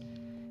 stories.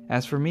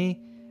 As for me,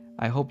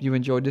 I hope you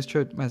enjoyed this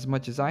trip as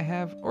much as I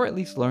have, or at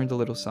least learned a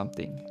little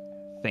something.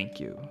 Thank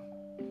you.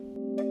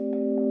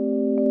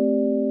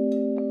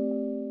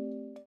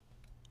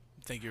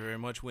 Thank you very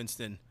much,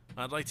 Winston.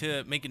 I'd like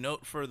to make a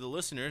note for the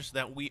listeners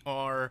that we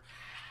are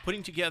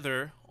putting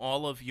together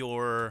all of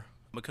your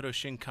Makoto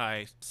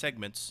Shinkai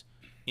segments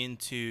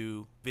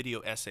into video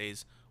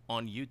essays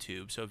on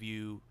YouTube. So if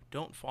you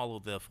don't follow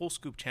the Full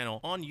Scoop channel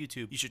on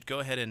YouTube, you should go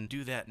ahead and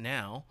do that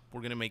now.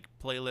 We're going to make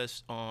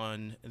playlists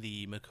on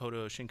the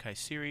Makoto Shinkai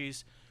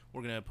series.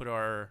 We're going to put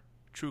our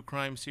true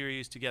crime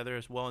series together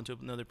as well into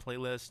another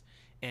playlist.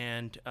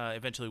 And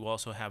eventually we'll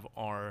also have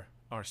our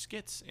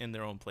skits in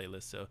their own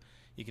playlist. So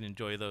you can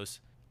enjoy those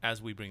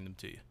as we bring them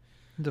to you.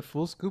 The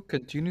Full Scoop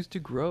continues to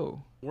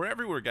grow. We're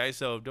everywhere, guys,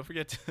 so don't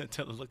forget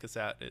to look us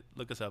out.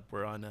 Look us up.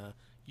 We're on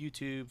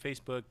YouTube,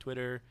 Facebook,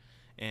 Twitter,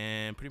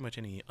 and pretty much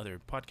any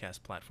other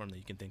podcast platform that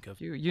you can think of.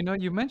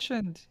 You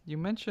mentioned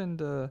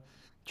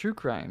true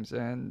crimes,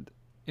 and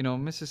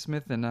Mrs.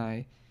 Smith and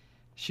I,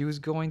 she was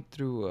going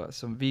through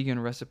some vegan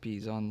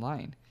recipes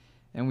online,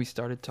 and we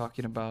started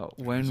talking about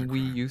when we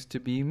used to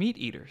be meat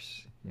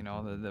eaters.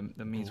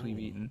 The meats we've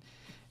eaten.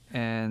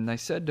 And I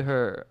said to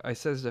her, what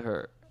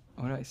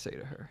did I say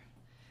to her?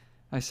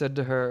 I said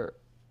to her,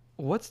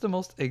 what's the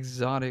most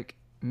exotic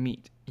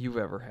meat you've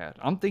ever had?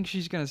 I'm thinking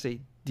she's going to say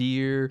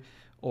deer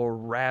or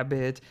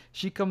rabbit.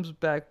 She comes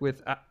back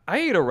with, I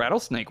ate a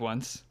rattlesnake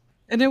once.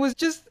 And it was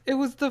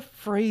the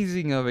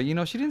phrasing of it.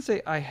 She didn't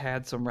say, I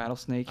had some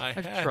rattlesnake.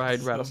 I've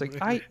tried rattlesnake.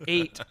 I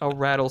ate a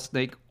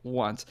rattlesnake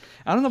once.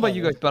 I don't know about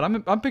you guys, but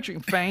I'm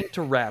picturing fang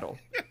to rattle.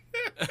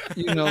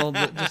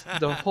 Just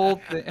the whole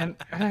thing. And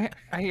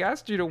I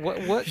asked you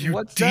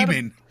what's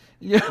demon.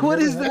 What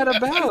is that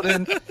about?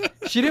 And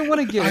she didn't want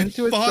to get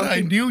into it. I thought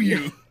I knew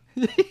you.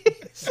 She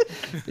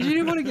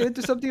didn't want to get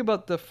into something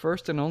about the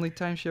first and only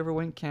time she ever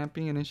went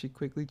camping, and then she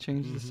quickly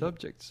changed the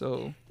subject.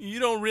 So you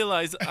don't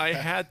realize I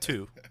had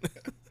to.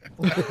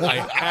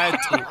 I had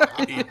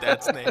to eat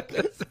that snake.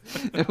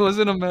 It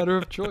wasn't a matter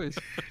of choice.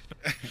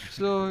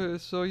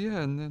 So yeah,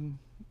 and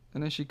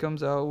then she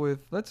comes out with,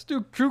 let's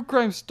do true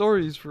crime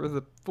stories for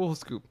the Full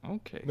Scoop.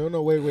 Okay.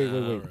 No, wait.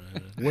 Right.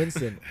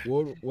 Winston,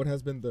 what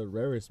has been the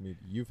rarest meat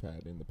you've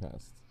had in the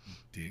past?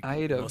 I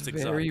ate a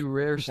very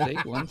rare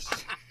steak once.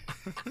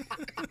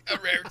 A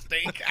rare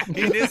steak. He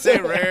didn't say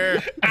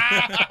rare.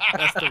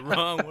 That's the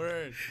wrong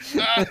word.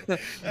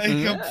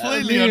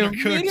 Completely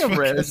undercooked. Medium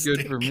rare is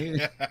good for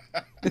me.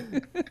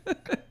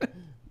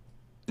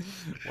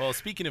 Well,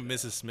 speaking of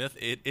Mrs. Smith,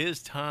 it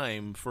is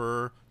time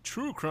for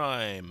True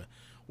Crime.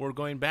 We're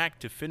going back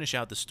to finish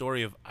out the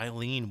story of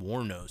Eileen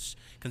Wuornos,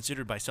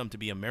 considered by some to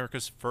be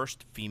America's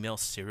first female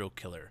serial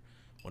killer.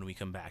 When we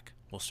come back,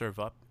 we'll serve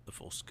up the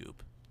Full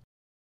Scoop.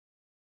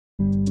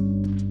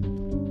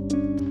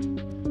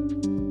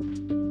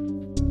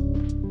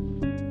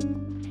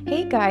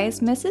 Hey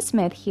guys, Mrs.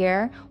 Smith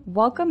here.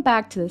 Welcome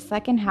back to the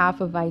second half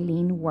of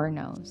Eileen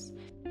Wuornos.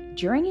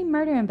 During a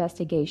murder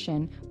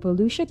investigation,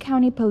 Volusia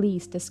County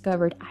Police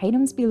discovered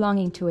items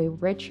belonging to a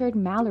Richard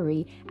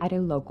Mallory at a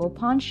local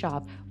pawn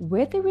shop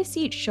with a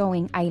receipt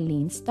showing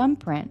Eileen's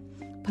thumbprint.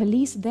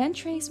 Police then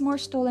traced more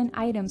stolen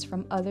items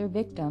from other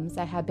victims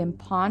that had been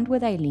pawned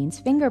with Eileen's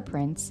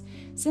fingerprints.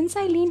 Since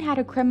Eileen had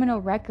a criminal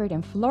record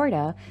in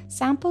Florida,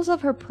 samples of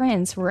her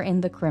prints were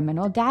in the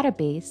criminal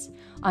database.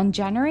 On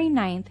January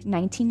 9,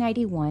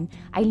 1991,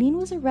 Eileen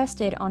was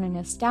arrested on an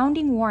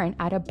astounding warrant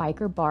at a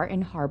biker bar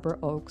in Harbor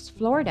Oaks,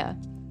 Florida.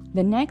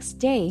 The next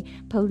day,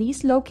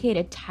 police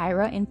located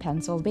Tyra in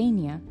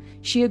Pennsylvania.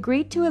 She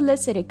agreed to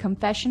elicit a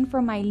confession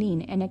from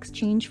Eileen in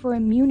exchange for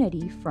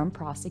immunity from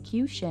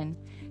prosecution.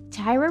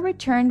 Tyra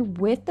returned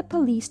with the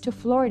police to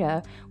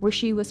Florida, where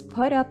she was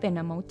put up in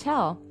a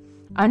motel.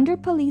 Under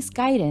police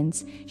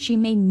guidance, she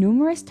made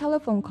numerous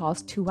telephone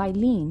calls to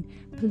Eileen,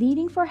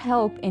 pleading for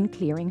help in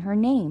clearing her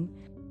name.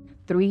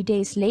 3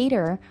 days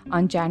later,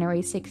 on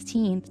January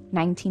 16,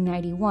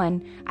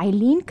 1991,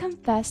 Eileen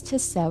confessed to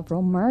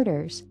several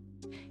murders.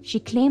 She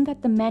claimed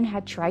that the men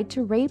had tried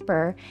to rape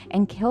her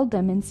and killed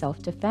them in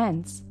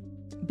self-defense.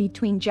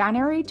 Between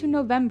January to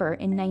November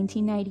in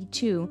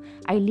 1992,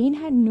 Eileen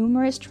had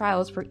numerous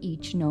trials for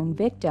each known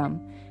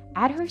victim.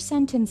 At her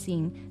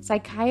sentencing,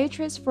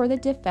 psychiatrists for the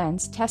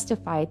defense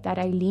testified that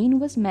Eileen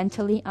was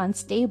mentally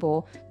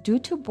unstable due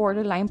to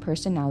borderline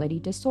personality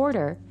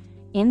disorder.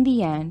 In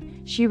the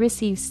end, she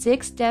received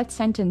 6 death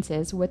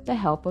sentences with the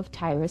help of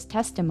Tyra's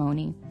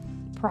testimony.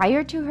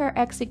 Prior to her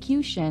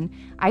execution,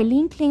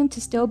 Eileen claimed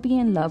to still be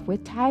in love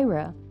with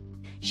Tyra.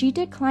 She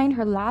declined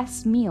her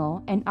last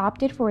meal and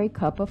opted for a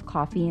cup of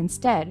coffee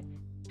instead.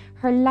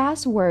 Her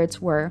last words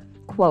were,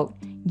 quote,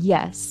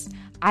 "Yes,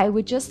 I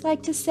would just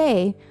like to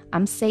say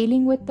I'm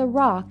sailing with the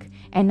rock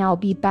and I'll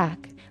be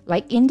back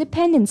like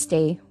Independence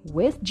Day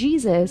with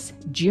Jesus,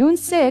 June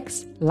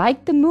 6th,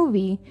 like the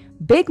movie,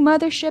 big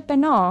mothership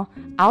and all,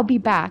 I'll be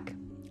back.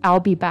 I'll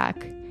be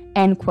back.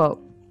 End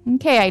quote.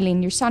 Okay,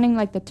 Eileen, you're sounding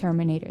like the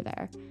Terminator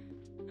there.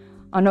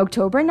 On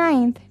October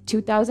 9th,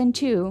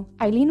 2002,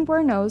 Eileen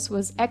Wuornos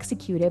was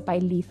executed by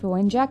lethal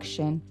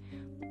injection,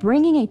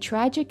 bringing a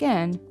tragic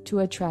end to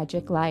a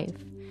tragic life.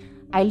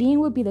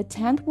 Eileen would be the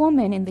 10th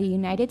woman in the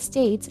United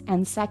States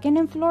and second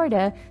in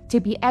Florida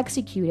to be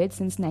executed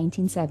since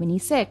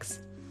 1976.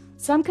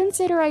 Some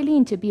consider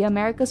Eileen to be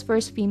America's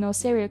first female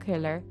serial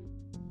killer,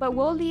 but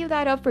we'll leave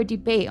that up for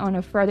debate on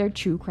a further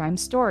true crime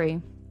story.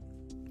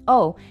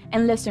 Oh,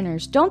 and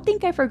listeners, don't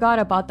think I forgot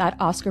about that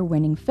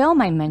Oscar-winning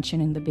film I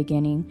mentioned in the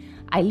beginning.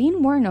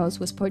 Eileen Wuornos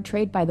was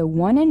portrayed by the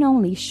one and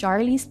only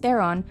Charlize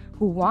Theron,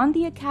 who won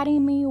the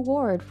Academy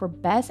Award for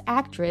Best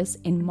Actress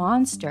in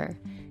Monster.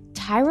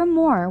 Tyra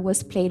Moore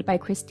was played by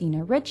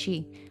Christina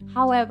Ricci.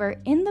 However,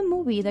 in the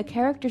movie, the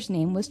character's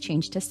name was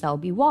changed to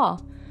Selby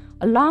Wall.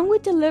 Along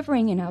with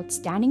delivering an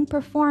outstanding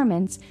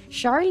performance,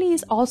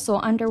 Charlize also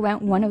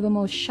underwent one of the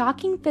most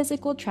shocking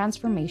physical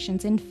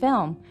transformations in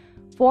film.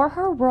 For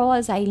her role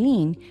as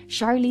Eileen,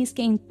 Charlize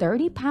gained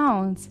 30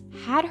 pounds,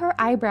 had her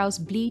eyebrows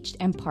bleached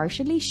and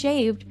partially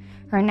shaved,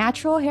 her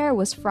natural hair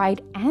was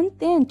fried and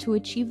thinned to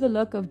achieve the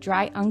look of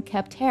dry,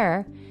 unkempt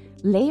hair.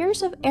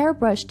 Layers of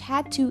airbrush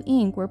tattoo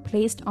ink were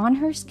placed on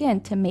her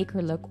skin to make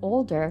her look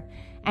older,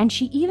 and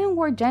she even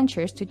wore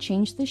dentures to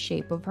change the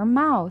shape of her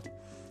mouth.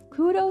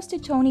 Kudos to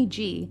Tony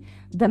G,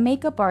 the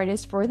makeup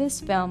artist for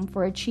this film,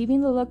 for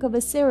achieving the look of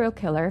a serial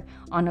killer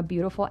on a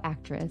beautiful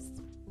actress.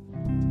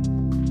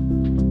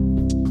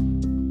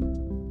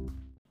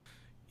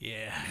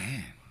 Yeah,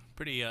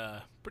 pretty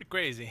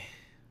crazy.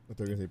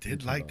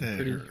 Did like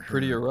that.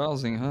 Pretty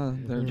arousing, huh?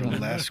 Her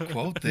last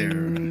quote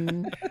there.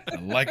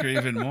 I like her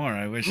even more.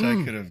 I wish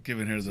I could have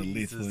given her the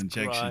lethal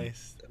injection.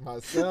 Christ.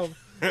 Myself.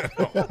 Oh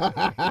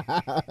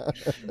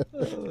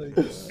my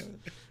God.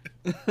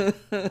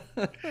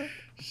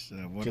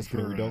 Just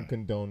kidding. We don't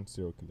condone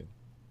serial killing.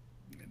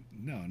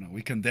 No,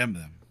 we condemn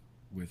them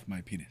with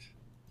my penis.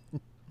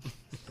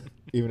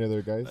 Even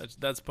other guys?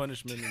 That's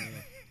punishment.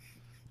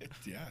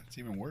 It's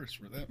even worse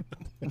for them.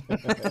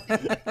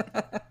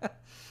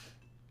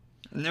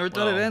 Never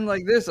thought it'd end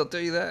like this, I'll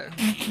tell you that.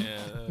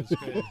 Yeah, that's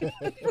great.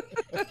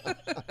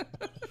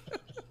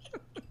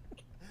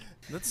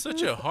 That's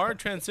such a hard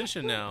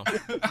transition now.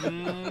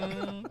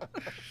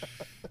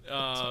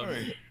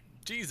 Sorry.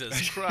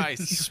 Jesus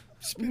Christ.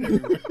 Spit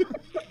everywhere.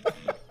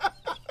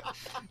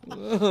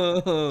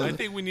 I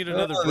think we need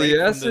another break The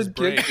from this acid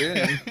break. kicked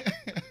in.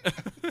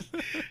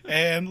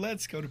 And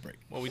let's go to break.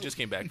 Well, we just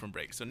came back from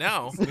break. So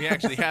now we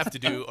actually have to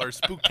do our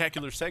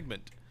spooktacular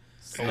segment.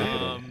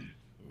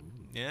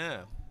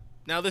 Yeah.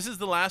 Now, this is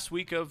the last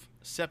week of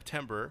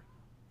September,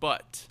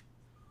 but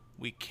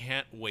we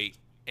can't wait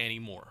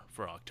anymore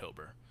for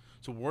October.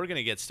 So we're going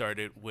to get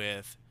started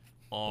with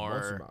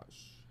our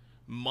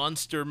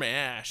Monster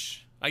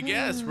Mash. I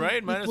guess,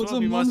 right? Might as well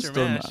be Monster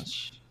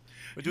Mash.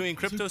 We're doing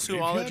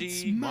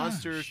cryptozoology,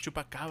 monsters,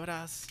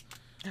 chupacabras.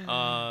 We're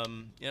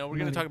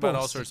going to talk about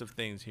all sorts of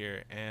things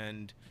here.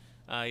 And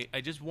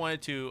I just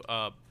wanted to,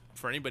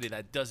 for anybody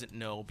that doesn't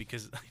know,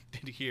 because I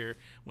did hear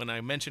when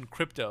I mentioned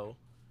crypto,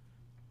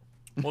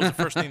 what was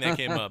the first thing that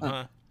came up,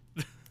 huh?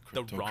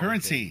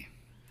 Cryptocurrency.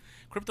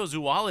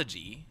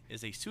 Cryptozoology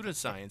is a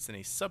pseudoscience and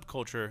a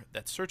subculture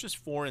that searches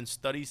for and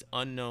studies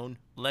unknown,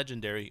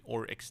 legendary,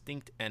 or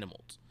extinct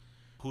animals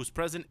whose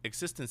present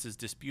existence is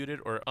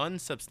disputed or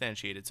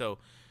unsubstantiated. So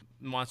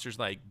monsters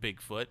like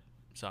Bigfoot,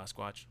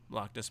 Sasquatch,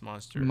 Loch Ness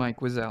Monster, Mike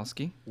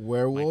Wazowski.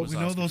 Werewolves. We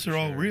know those are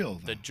all real,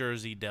 though. the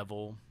Jersey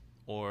Devil,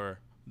 or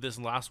this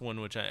last one,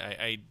 which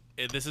I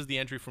this is the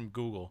entry from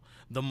Google,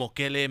 the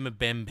Mokele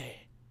Mbembe.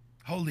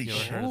 Holy You ever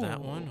shit. heard of that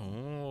one?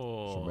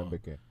 Oh.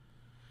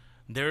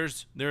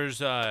 There's Where is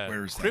that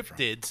from?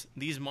 cryptids,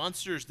 these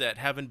monsters that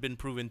haven't been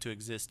proven to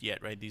exist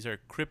yet, right? These are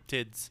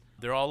cryptids.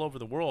 They're all over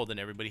the world, and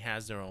everybody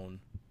has their own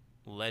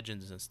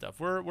legends and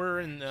stuff. We're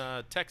in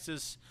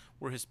Texas.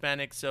 We're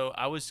Hispanic, so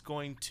I was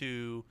going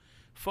to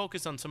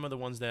focus on some of the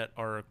ones that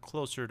are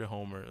closer to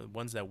home, or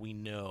ones that we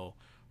know,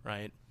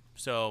 right?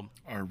 So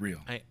Are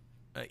real.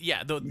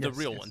 the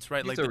real ones,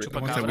 right? These like are the real. The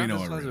ones that we know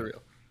chupacabra. are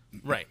real.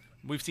 Right.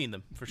 We've seen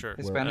them for sure.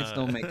 Hispanics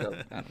don't make up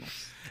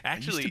animals.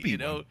 Actually, used to be you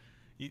know, one.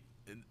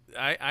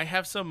 I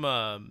have some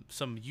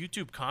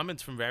YouTube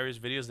comments from various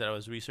videos that I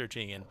was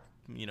researching, and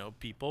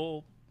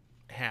people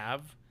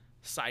have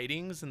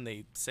sightings, and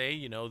they say,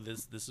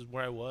 this is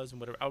where I was and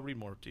whatever. I'll read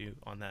more to you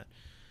on that.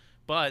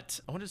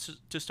 But I wanted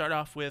to start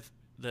off with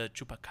the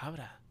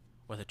chupacabra,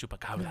 or the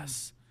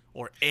chupacabras,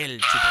 or el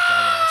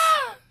chupacabras.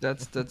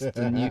 That's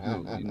the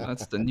new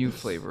that's the new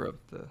flavor of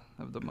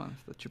the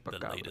month, the chupacabra.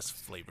 The latest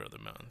flavor of the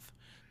month.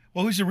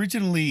 Well, it was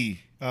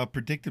originally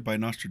predicted by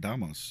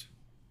Nostradamus.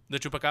 The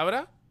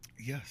chupacabra?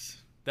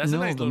 Yes. That's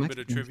No, a nice the little bit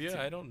of Mexicans trivia.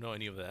 too. I don't know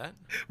any of that.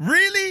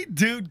 Really?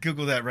 Dude,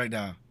 Google that right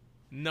now.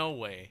 No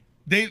way.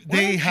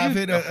 They have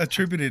it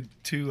attributed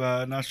to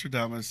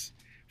Nostradamus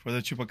for the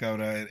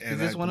chupacabra. Is And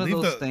this I one of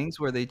believe those things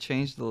where they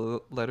change the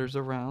letters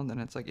around and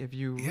it's like if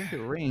you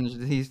rearrange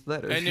these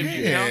letters, And if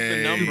you count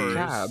the numbers,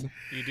 Cab.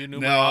 you do No,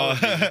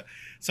 numerology.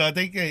 so I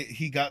think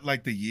he got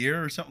like the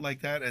year or something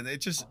like that, and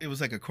it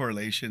was like a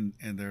correlation.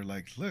 And they're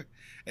like, look,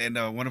 and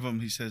one of them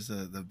he says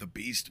the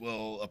beast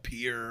will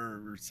appear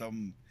or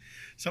something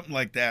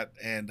like that,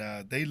 and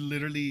they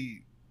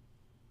literally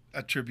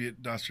attribute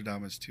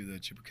Nostradamus to the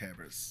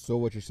chupacabras. So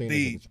what you're saying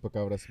is that the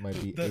chupacabras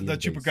might be the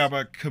alien-based.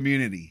 chupacabra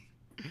community.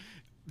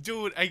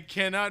 Dude, I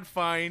cannot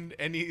find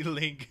any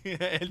link.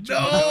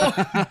 No,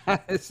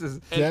 This is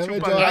Damn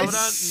it, Chupacabra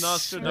guys.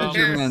 Nostradamus.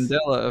 Major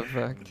Mandela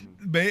effect.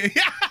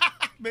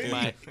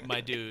 Maybe.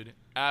 My dude.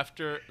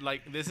 After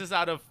this is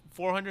out of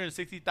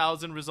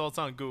 460,000 results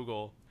on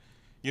Google.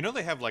 You know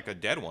they have like a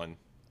dead one.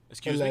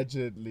 Excuse me.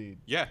 Allegedly.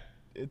 Yeah.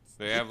 It's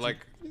They have like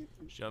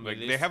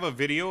Jean-Baptiste. they have a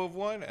video of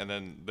one, and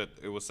then that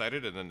it was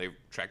sighted, and then they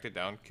tracked it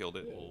down, killed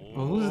it.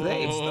 Well, who's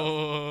they?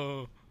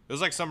 Oh. It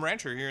was like some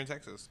rancher here in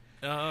Texas.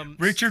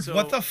 Richard, So-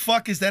 what the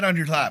fuck is that on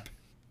your lap?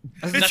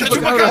 That's It's the a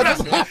chupacabra.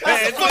 chupacabra.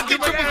 It's a fucking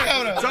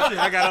chupacabra. Told you,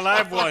 I got a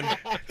live one.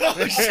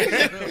 Oh,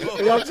 shit.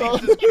 Oh,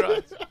 Jesus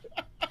Christ.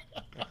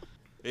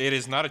 It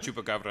is not a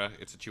chupacabra.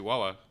 It's a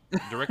chihuahua.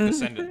 Direct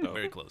descendant, though.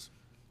 Very close.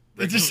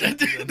 The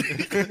descendant.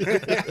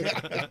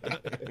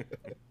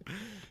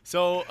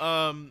 So,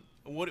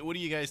 what do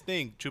you guys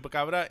think?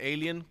 Chupacabra,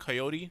 alien,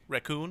 coyote,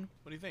 raccoon?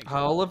 What do you think?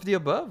 All of the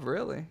above,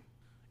 really.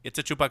 It's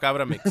a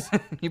chupacabra mix.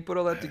 You put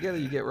all that together,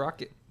 you get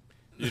Rocket.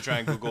 You try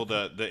and Google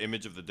the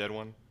image of the dead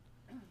one.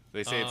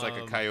 They say it's like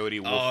a coyote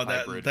wolf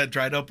hybrid. that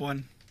dried up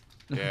one.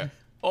 Yeah.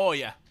 Oh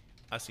yeah,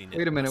 I've seen it.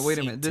 Wait a minute.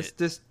 Seen This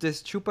it.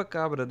 this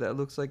chupacabra that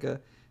looks like a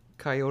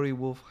coyote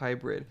wolf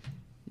hybrid.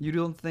 You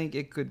don't think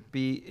it could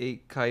be a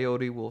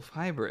coyote wolf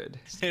hybrid?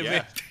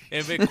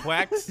 If it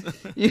quacks,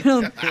 You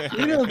don't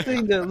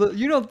think that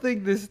you don't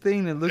think this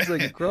thing that looks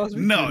like a cross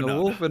between No, a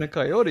no. wolf and a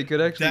coyote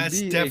could actually That's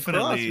be a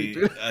cross definitely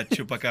between a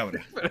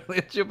chupacabra. definitely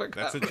a chupacabra.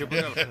 That's a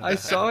chupacabra. I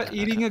saw it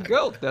eating a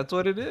goat. That's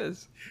what it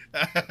is.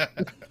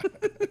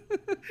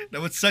 That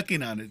was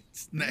sucking on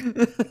its neck.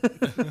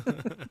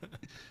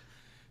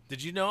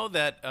 did you know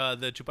that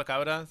the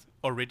chupacabra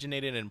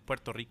originated in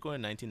Puerto Rico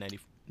in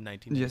 1995?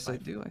 Yes, I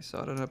do. I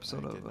saw it in an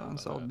episode of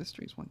Unsolved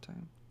Mysteries one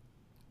time.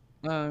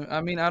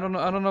 I mean, I don't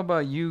know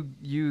about you,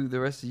 the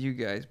rest of you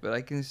guys, but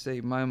I can say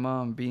my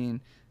mom,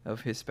 being of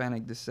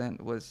Hispanic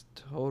descent, was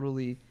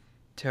totally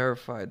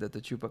terrified that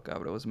the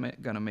chupacabra was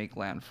gonna make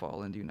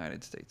landfall in the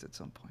United States at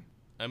some point.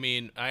 I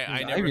mean, I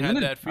He's never had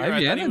Ivan. that fear. I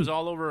thought he Ivan. was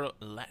all over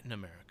Latin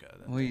America.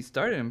 Well, he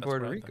started in That's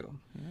Puerto what I Rico.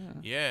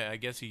 Yeah. Yeah, I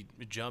guess he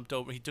jumped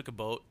over. He took a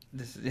boat.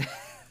 This is,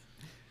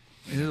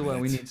 this is why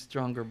we need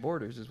stronger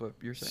borders, is what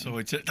you're saying. So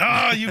it's you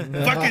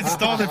fucking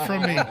stole it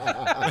from me,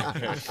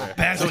 So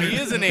bastard. he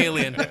is an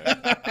alien.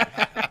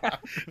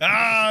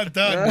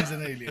 Done. He's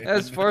an alien.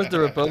 As far as the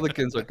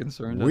Republicans are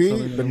concerned, that's We,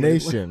 something the that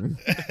nation.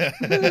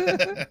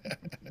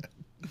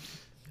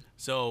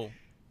 So,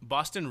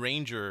 Boston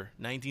Ranger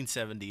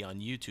 1970 on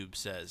YouTube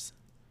says,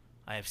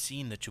 I have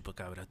seen the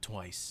chupacabra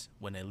twice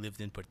when I lived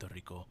in Puerto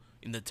Rico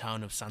in the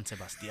town of San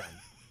Sebastian.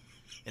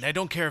 And I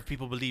don't care if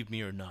people believe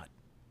me or not.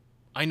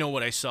 I know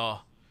what I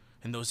saw,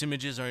 and those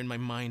images are in my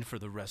mind for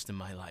the rest of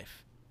my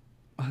life.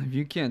 If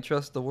you can't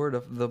trust the word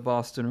of the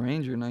Boston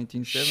Ranger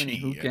 1970,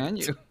 who Shit. can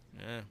you?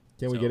 Yeah.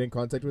 Can we So- get in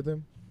contact with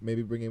him?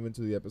 Maybe bring him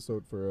into the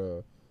episode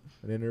for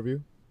an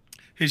interview?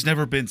 He's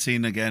never been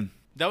seen again.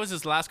 That was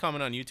his last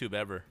comment on YouTube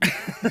ever.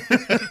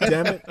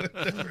 Damn it.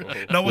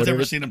 No one's Whatever-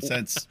 ever seen him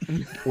since.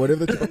 What if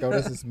the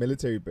chupacabras is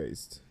military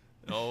based?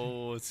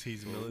 Oh,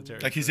 he's military.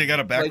 Like he's got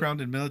a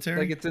background in military.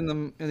 Like it's in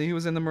the, he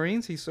was in the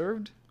Marines, he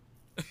served.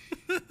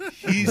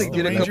 He's Like the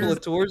did a couple Ranger.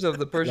 of tours of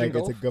the Persian Like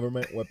Gulf. it's a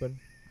government weapon?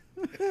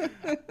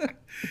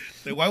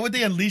 Why would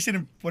they unleash it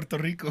in Puerto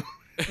Rico?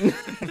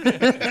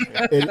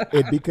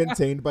 It'd be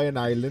contained by an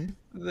island.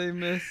 They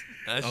missed.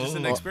 That's just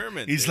an Oh.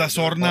 experiment. Isla They're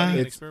part of Sorna. an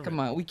It's- experiment. Come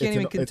on, we can't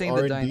even it's contain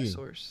the R&D.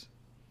 dinosaurs.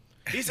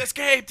 He's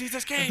escaped. He's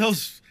escaped.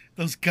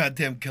 Those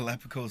goddamn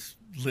Galapagos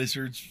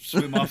lizards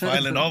swim off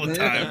island all the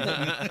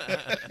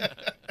time.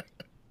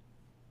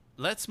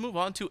 Let's move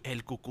on to El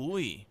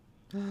Cucuy.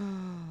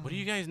 What do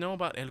you guys know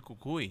about El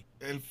Cucuy?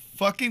 El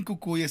fucking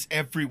Cucuy is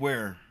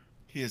everywhere.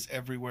 He is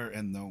everywhere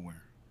and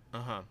nowhere.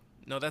 Uh-huh.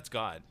 No, that's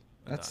God.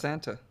 I That's thought.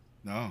 Santa.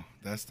 No,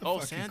 that's the Oh,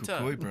 fucking Santa.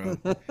 Cucuy,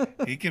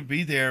 bro. He can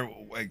be there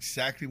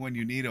exactly when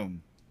you need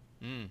him.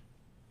 Mm.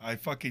 I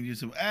fucking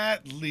use him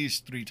at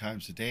least 3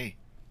 times a day.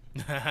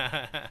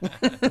 Where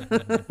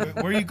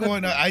are you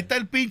going? I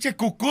tell pinche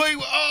Cucuy.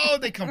 Oh,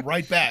 they come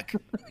right back.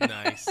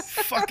 Nice.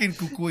 Fucking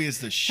Cucuy is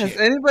the Has shit.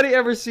 anybody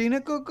ever seen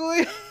a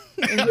cucuy?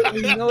 And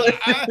we know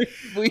it.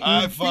 We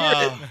I've, fear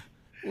it.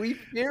 We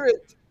fear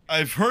it.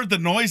 I've heard the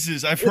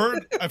noises. I've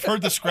heard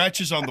the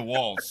scratches on the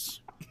walls.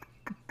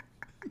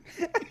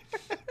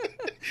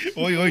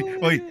 Oi, oi,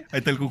 oi.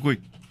 Ahí está el Cucuy.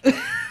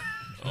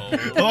 Oh.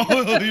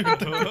 Oh, you're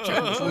the pinche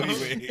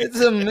Cucuy. It's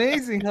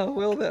amazing how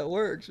well that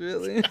works,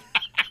 really.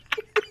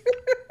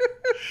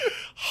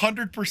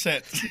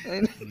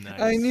 100%.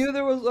 I knew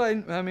there was.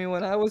 I mean,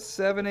 when I was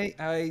 7, 8,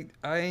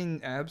 I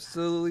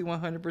absolutely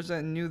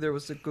 100% knew there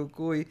was a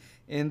Cucuy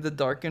in the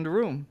darkened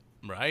room.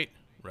 Right.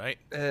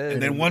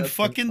 And then one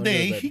fucking under the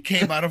day, bed. he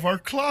came out of our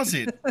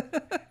closet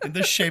in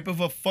the shape of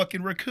a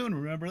fucking raccoon.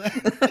 Remember that?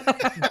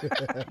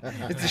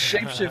 It's a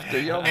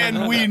shapeshifter, yo.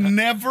 And we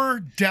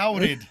never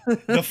doubted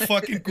the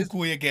fucking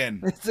Cucuy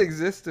again. its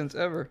existence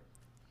ever.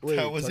 Wait,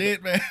 That was talk-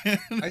 it, man.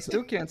 I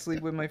still can't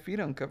sleep with my feet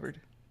uncovered.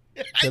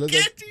 I Tell us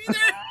can't either.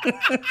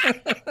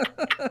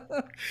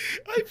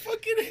 I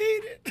fucking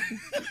hate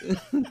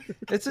it.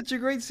 It's such a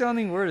great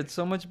sounding word. It's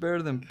so much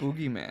better than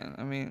boogeyman.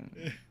 I mean,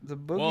 the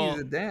boogie Well,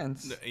 is a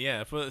dance.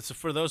 Yeah,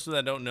 for those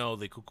that don't know,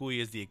 the Cucuy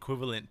is the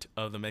equivalent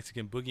of the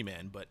Mexican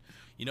boogeyman, but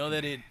you know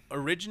that it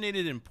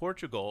originated in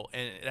Portugal,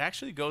 and it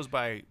actually goes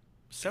by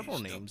several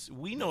names.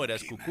 We know it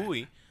as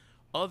Cucuy.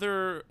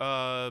 Other Kids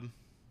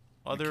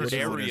know it as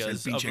el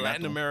areas of pinche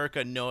Latin gato.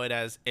 America know it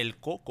as El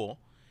Coco,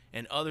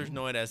 and others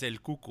know it as El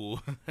Cucu.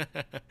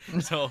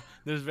 So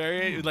there's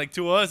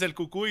to us, El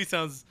Cucuy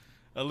sounds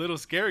a little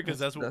scary because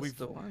that's what That's we've.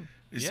 the one.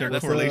 Is Yeah, there a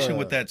that's correlation a-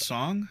 with that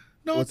song?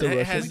 No, What's a It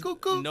Russian? has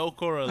Cuckoo. no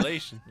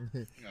correlation.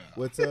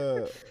 What's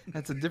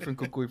That's a different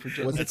Cucuy for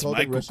sure. What's it that's called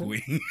my in Russian?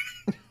 Cucuy.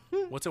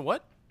 What's it?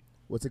 What?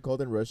 What's it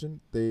called in Russian?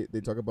 They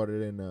talk about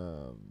it in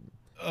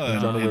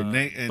Johnny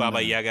Wick.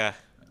 Baba Yaga.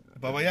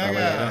 Baba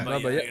Yaga.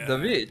 Baba Yaga. the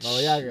witch.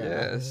 Baba Yaga.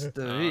 Yes,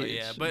 the Oh witch.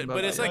 yeah, but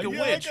Baba it's like a Yaga.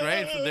 witch,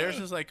 right? For theirs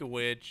is like a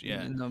witch.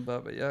 Yeah. You know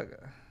Baba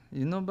Yaga.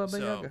 You know Baba So-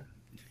 Yaga.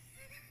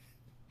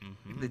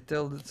 They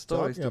tell the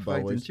stories Talking to about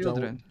frighten which,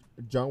 children.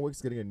 John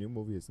Wick's getting a new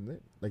movie, isn't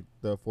it? Like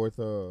the fourth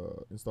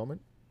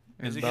installment.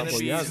 Is it And gonna Baba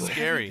be Yaga.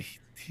 scary?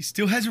 He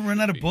still hasn't run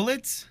out of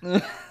bullets?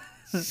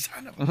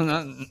 Son of a...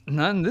 Well,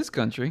 not in this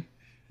country.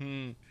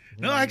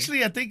 No,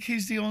 actually, I think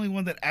he's the only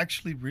one that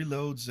actually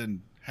reloads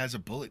and has a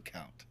bullet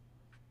count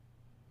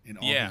in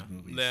all Yeah, his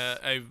movies.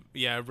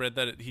 I've read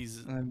that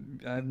he's I've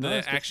the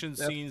noticed action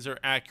that scenes are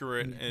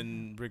accurate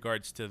in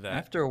regards to that.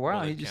 after a while,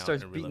 bullet he just count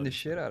starts and beating the reloading.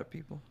 shit out of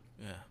people.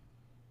 Yeah,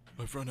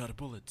 I've run out of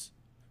bullets.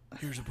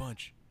 Here's a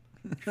bunch.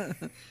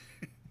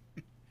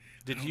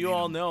 Did you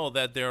all know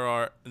that there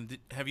are?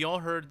 Have you all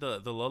heard the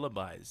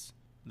lullabies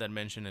that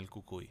mention El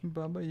Cucuy?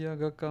 Baba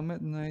Yaga come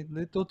at night,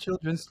 little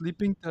children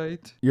sleeping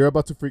tight. You're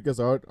about to freak us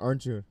out,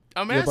 aren't you?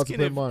 I'm You're about to asking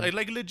put if, him on.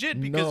 like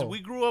legit, because No. we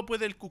grew up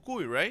with El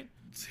Cucuy, right?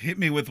 Hit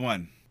me with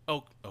one.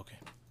 Oh, okay.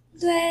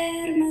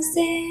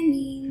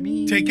 Duérmase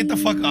mi Take it the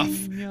fuck off.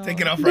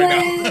 Take it off right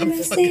now. I'm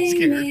fucking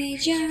scared.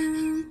 duérmese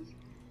ya,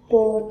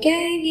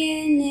 porque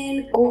viene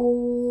el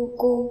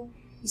cuco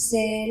y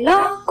se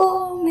lo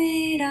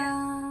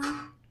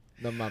comerá.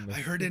 No mames. I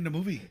heard it in the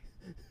movie.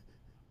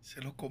 Se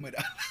lo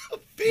comerá.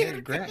 Yeah,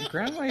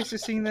 Grandma used to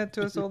sing that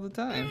to us all the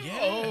time.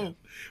 Oh,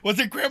 was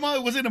it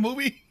Grandma? Was it a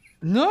movie?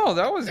 No,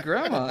 that was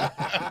Grandma.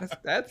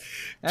 That's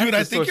Dude, the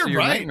I think source you're of your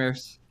right.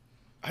 nightmares.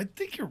 I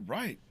think you're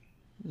right.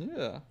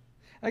 Yeah,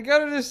 I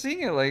got her to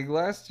sing it like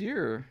last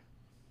year.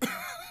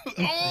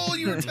 Oh,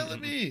 you were telling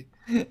me.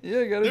 Yeah,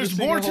 I got her There's to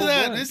sing more a to whole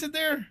that, bunch. isn't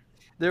there?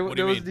 There, What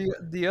do there you was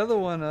the other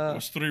one.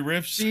 Those 3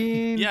 riffs.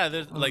 Scene. Yeah,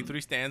 there's like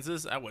 3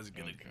 stanzas. I wasn't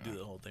gonna do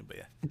the whole thing, but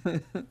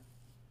yeah.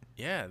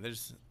 Yeah,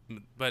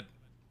 but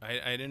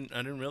I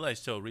didn't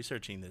realize till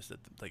researching this that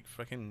like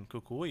fucking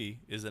Cucuy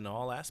is in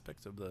all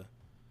aspects of the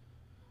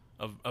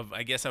of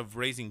I guess of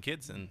raising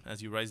kids, and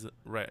as you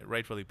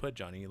rightfully put,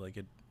 Johnny, like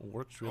it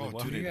works really Oh,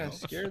 well. dude, You it gotta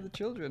helps. scare the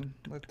children.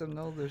 Let them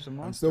know there's a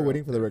monster. I'm still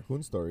waiting out for the there.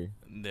 raccoon story.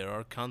 There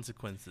are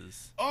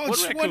consequences. Oh, what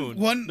just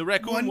raccoon? The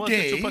raccoon one was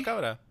day. the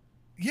chupacabra.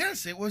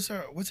 Yes, it was.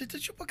 Was it the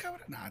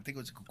chupacabra? Nah, I think it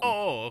was a cuckoo.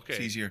 Oh, okay.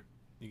 It's easier.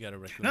 You got a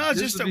raccoon. No, it's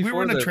This just was that we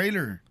were in a before the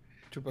trailer,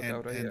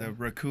 Chupacabra, and yeah. the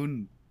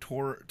raccoon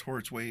tore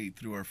its way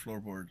through our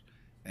floorboard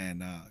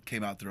and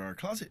came out through our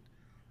closet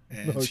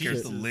and No scared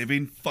shit. the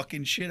living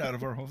fucking shit out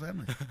of our whole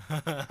family.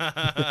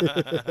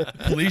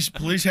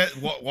 Police had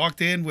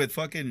walked in with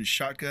fucking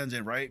shotguns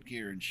and riot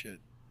gear and shit.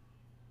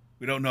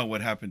 We don't know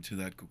what happened to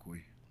that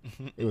Cucuy.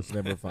 It was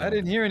never found. I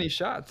didn't hear any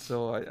shots,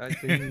 so I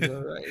think he's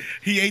all right.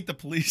 He ate the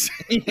police.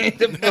 He ain't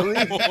the police.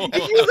 He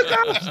killed the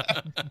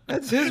cops.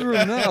 That's his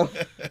room now.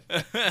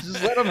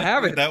 Just let him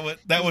have it. that was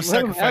Just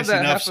let him have sacrifice that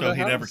enough, half of so the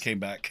he never house. came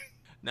back.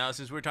 Now,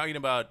 since we're talking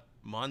about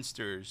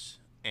monsters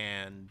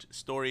and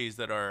stories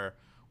that are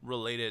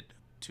related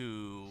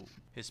to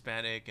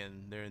Hispanic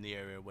and they're in the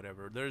area or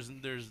whatever, there's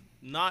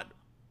not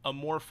a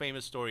more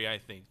famous story, I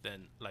think,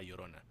 than La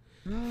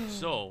Llorona.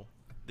 So,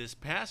 this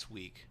past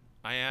week,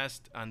 I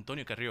asked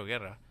Antonio Carrillo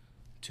Guerra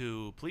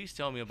to please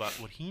tell me about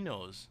what he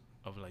knows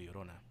of La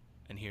Llorona.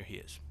 And here he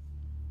is.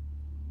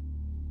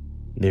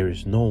 There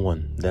is no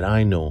one that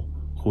I know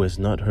who has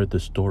not heard the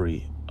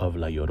story of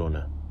La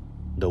Llorona,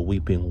 the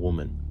weeping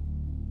woman.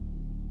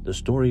 The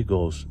story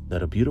goes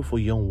that a beautiful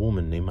young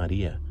woman named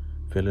Maria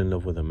fell in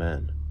love with a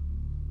man.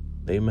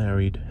 They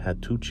married,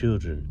 had 2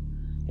 children,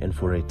 and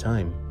for a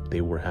time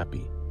they were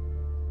happy.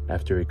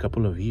 After a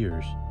couple of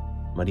years,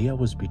 Maria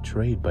was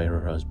betrayed by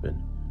her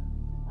husband,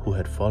 who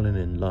had fallen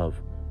in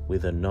love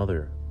with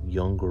another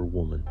younger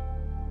woman.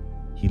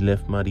 He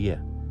left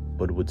Maria,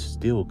 but would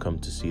still come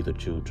to see the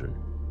children.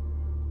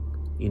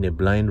 In a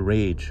blind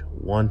rage,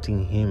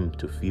 wanting him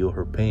to feel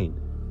her pain,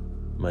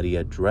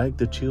 Maria dragged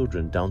the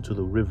children down to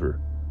the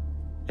river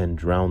and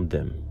drowned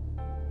them.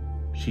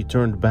 She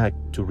turned back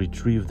to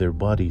retrieve their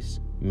bodies,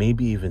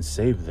 maybe even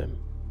save them.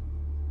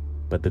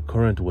 But the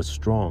current was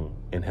strong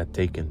and had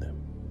taken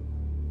them.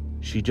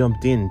 She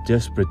jumped in,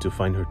 desperate to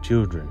find her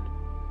children.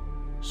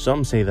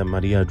 Some say that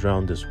Maria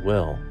drowned as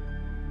well.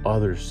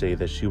 Others say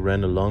that she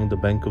ran along the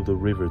bank of the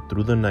river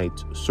through the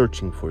night,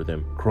 searching for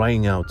them,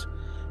 crying out,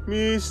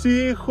 "Mis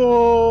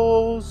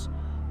hijos!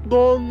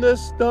 ¿Dónde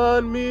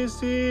están mis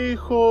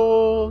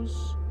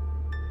hijos?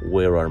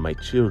 Where are my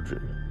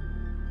children?"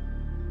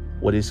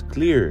 What is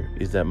clear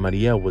is that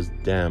Maria was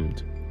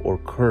damned or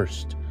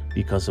cursed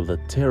because of the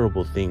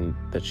terrible thing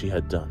that she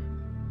had done.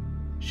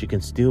 She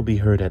can still be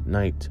heard at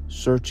night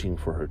searching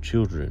for her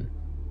children,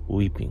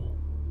 weeping.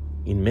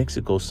 In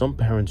Mexico, some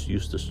parents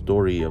use the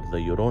story of the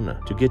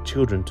Llorona to get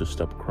children to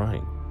stop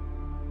crying.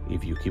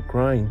 If you keep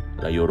crying,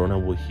 La Llorona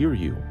will hear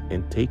you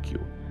and take you,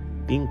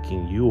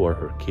 thinking you are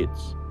her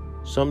kids.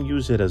 Some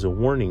use it as a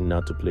warning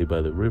not to play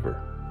by the river.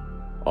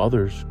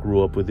 Others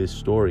grew up with this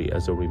story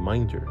as a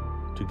reminder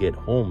to get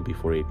home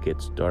before it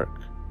gets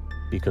dark.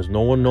 Because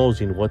no one knows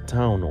in what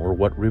town or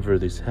what river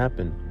this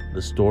happened,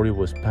 the story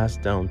was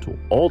passed down to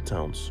all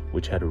towns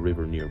which had a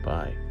river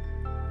nearby,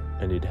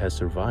 and it has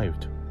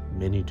survived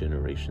many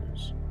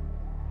generations.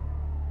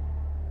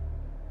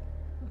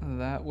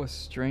 That was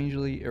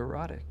strangely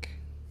erotic.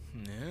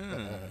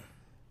 Yeah.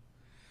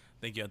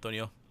 Thank you,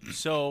 Antonio.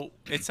 So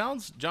it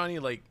sounds, Johnny,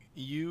 like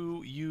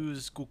you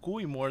use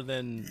Cucuy more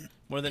than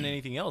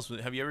anything else.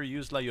 Have you ever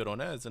used La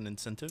Llorona as an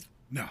incentive?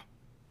 No.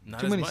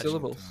 Not Too as many much.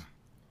 syllables.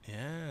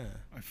 Yeah.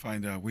 I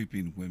find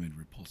weeping women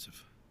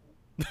repulsive.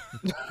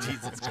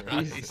 Jesus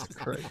Jesus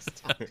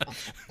Christ.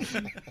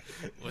 Christ.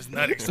 Was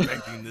not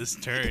expecting this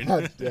turn.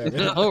 God damn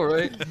it. All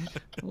right.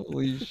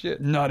 Holy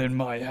shit. Not in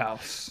my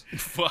house.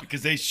 Fuck.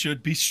 Because they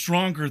should be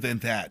stronger than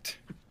that.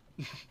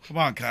 Come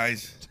on,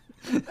 guys.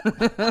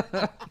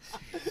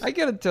 I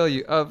gotta tell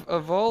you,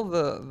 of all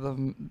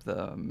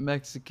the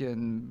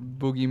Mexican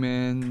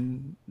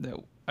boogeyman that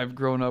I've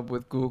grown up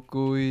with,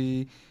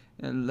 Cucuy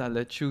and La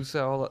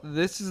Lechuza,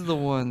 this is the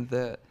one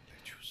that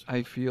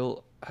I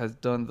feel has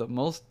done the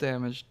most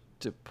damage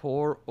to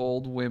poor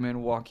old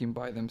women walking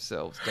by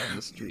themselves down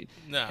the street.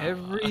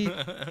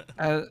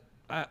 No.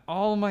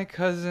 All my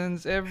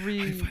cousins,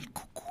 every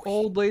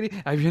old lady,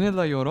 ahí viene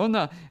La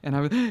Llorona,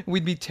 and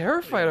we'd be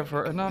terrified of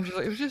her. And I'm just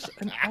like, it was just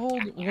an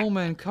old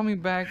woman coming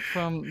back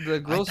from the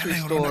grocery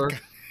store.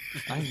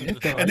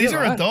 And these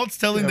are adults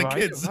telling the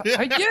kids.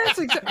 Yes,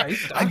 exactly. Ahí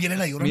está. Ahí viene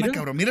la Llorona,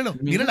 cabrón. Míralo,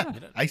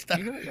 mírala. Ahí está.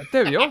 Ya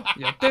te vio,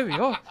 ya te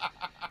vio.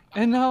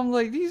 And now I'm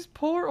like, these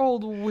poor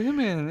old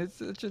women. It's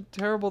such a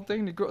terrible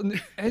thing to grow.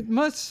 It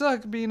must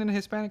suck being in a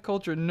Hispanic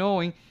culture,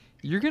 knowing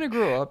you're gonna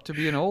grow up to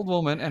be an old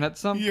woman, and at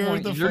some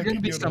point you're gonna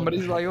be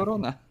somebody's La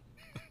Llorona.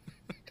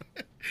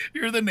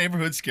 You're the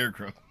neighborhood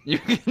scarecrow. You're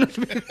gonna be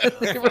the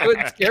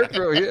neighborhood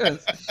scarecrow.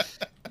 Yes.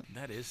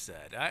 That is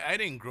sad. I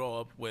didn't grow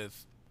up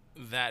with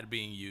that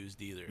being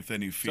used either. With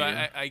any So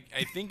fear. I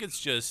think it's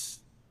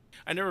just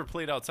I never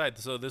played outside,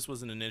 so this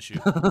wasn't an issue.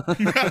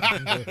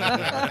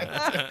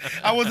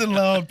 I wasn't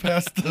allowed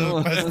past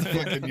the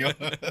fucking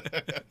yard.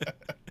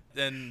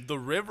 And the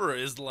river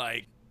is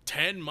like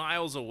 10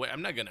 miles away.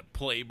 I'm not gonna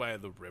play by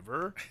the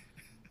river.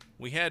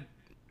 We had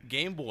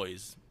Game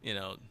Boys,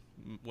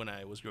 when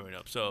I was growing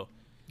up. So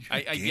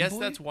I guess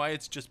that's why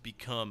it's just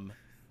become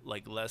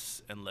like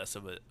less and less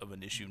of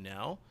an issue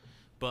now.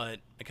 But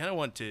I kind of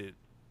want to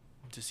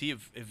see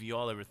if you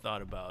all ever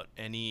thought about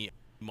any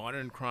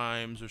modern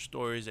crimes or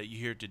stories that you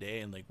hear today,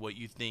 and like what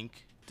you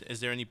think. Is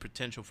there any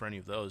potential for any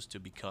of those to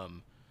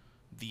become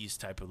these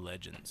type of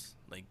legends,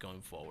 like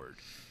going forward?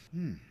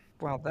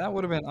 Wow, that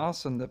would have been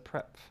awesome to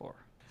prep for.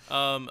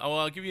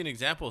 I'll give you an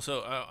example.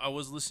 So I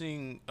was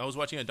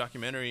watching a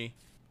documentary.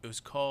 It was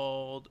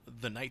called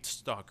The Night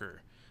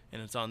Stalker,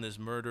 and it's on this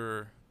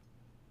murderer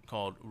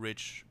called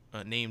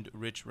named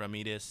Rich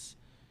Ramirez.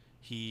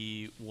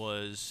 He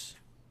was,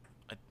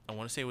 I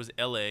want to say it was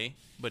L.A.,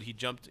 but he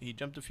jumped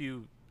a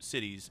few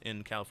cities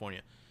in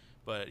California,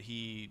 but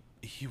he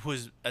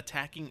was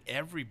attacking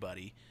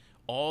everybody,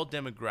 all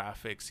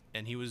demographics,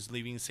 and he was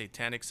leaving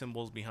satanic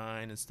symbols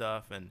behind and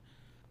stuff, and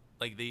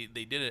like they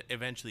did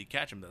eventually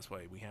catch him. That's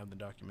why we have the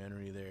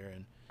documentary there,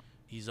 and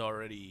he's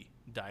already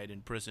died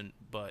in prison.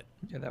 But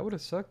Yeah, that would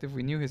have sucked if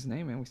we knew his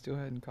name and we still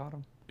hadn't caught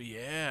him.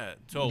 yeah,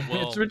 so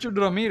well, It's Richard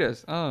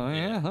Ramirez. Oh,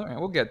 yeah. All right,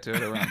 we'll get to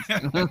it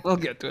around. We'll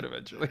get to it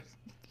eventually.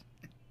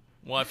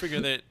 well, I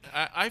figured that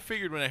I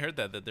figured when I heard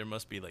that there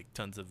must be like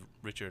tons of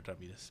Richard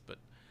Ramirez, but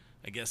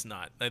I guess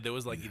not. Like, there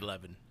was like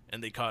 11,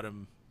 and they caught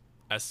him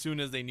as soon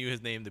as they knew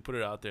his name. They put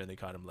it out there, and they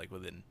caught him like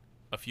within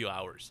a few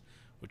hours,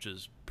 which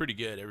is pretty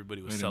good.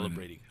 Everybody was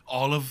celebrating.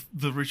 All of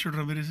the Richard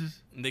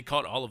Ramirez's? And they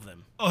caught all of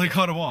them. Oh, they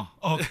caught them all.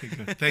 Oh, okay,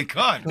 good. Thank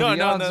God. No,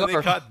 The odds they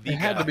are caught the it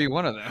had guy. to be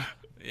one of them.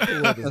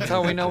 Yeah. That's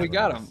how we know we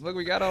got him. Look,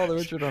 we got all the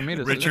Richard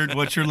Ramirez. Richard,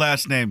 what's your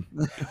last name?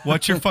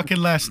 What's your fucking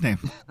last name?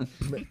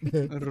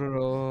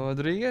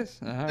 Rodriguez?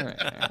 All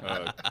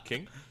right.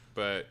 King,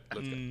 but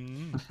let's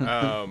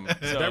go.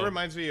 So- That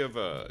reminds me of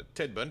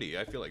Ted Bundy.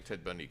 I feel like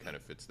Ted Bundy kind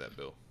of fits that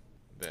bill.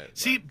 That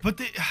See,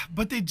 like,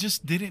 but they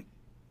just didn't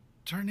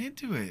turn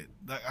into it.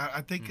 Like,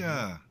 I think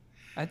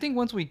I think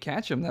once we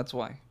catch him, that's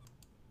why.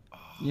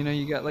 You know,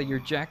 you got like your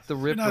Jack the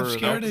Ripper. not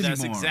scared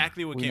That's anymore.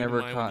 exactly what We came to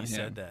never mind when caught he him.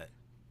 said that.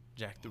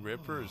 Jack the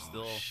Ripper is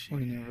still.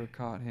 We never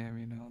caught him,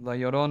 you know. La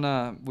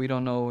Llorona, we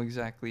don't know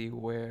exactly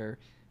where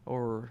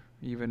or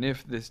even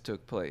if this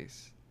took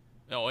place.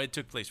 Oh, it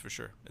took place for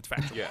sure. It's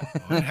factual. yeah.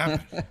 what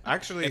happened.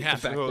 Actually, It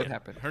happened. so It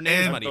happened. Her name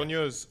is And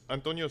Maria.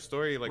 Antonio's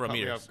story like caught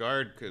me Ramirez. off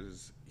guard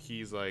because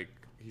he's like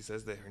he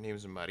says that her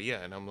name's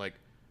Maria, and I'm like,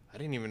 I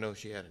didn't even know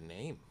she had a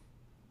name.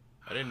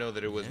 I didn't know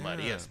that it was Yeah.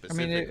 Maria I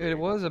specifically. mean, it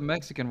was a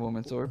Mexican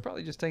woman, so we're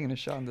probably just taking a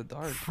shot in the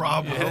dark.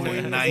 Probably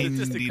Yeah. It's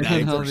just a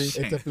 99%.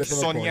 It's a flip of a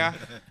Sonia.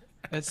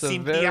 coin.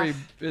 Cynthia.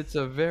 It's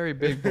a very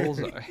big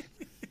bullseye.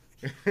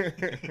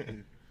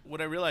 What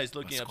I realized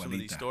looking up some of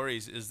these Pascualita.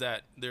 stories is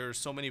that there are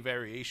so many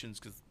variations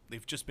because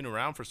they've just been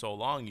around for so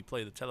long. You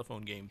play the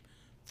telephone game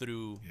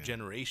through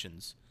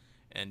generations,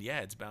 and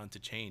yeah, it's bound to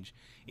change.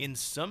 In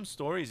some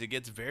stories, it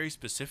gets very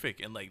specific,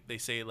 and like they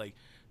say, like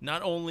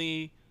not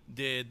only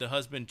did the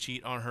husband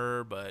cheat on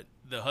her, but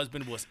the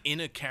husband was in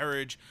a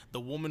carriage. The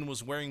woman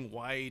was wearing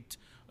white.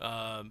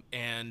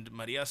 And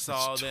Maria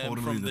saw It's them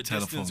totally from the the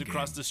distance telephone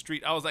across game. the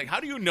street. I was like, how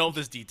do you know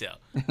this detail?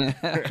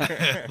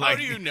 How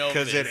do you know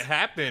Because this? it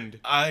happened.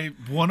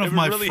 One of It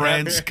my really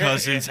friend's happened.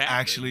 cousins It happened.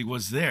 actually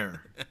was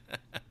there.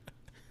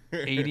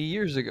 80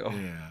 years ago.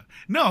 Yeah.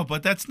 No,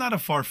 but that's not a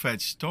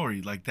far-fetched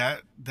story. Like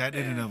that in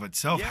and of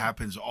itself Yeah.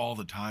 happens all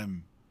the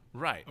time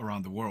Right.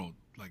 around the world.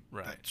 Like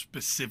Right. that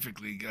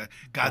specifically,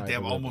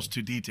 goddamn, the almost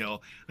to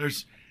detail.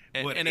 There's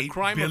And, what, and a 8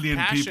 crime of billion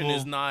passion people?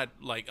 is not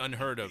like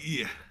unheard of.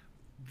 Yeah,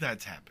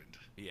 that's happened.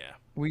 Yeah.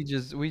 We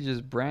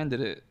just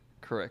branded it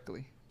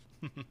correctly.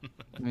 I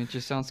mean, it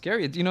just sounds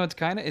scary. You know, it's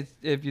kind of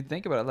if you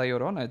think about it, La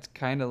Llorona, it's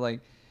kind of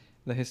like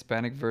the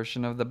Hispanic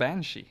version of the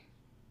Banshee.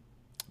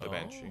 The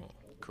Banshee.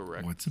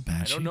 Correct. What's a I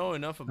banshee? don't know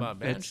enough about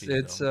banshees.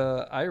 It's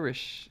though.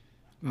 Irish.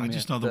 I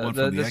just know myth. the one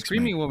from the X-Men.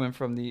 screaming woman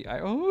from the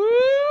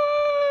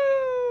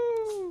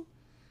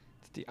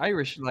it's the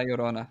Irish La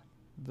Llorona,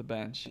 the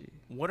Banshee.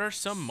 What are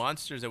some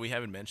monsters that we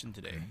haven't mentioned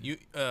today? You,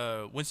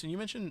 Winston, you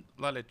mentioned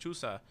La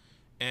Lechuza,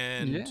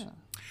 and Yeah.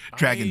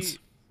 Dragons.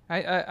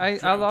 I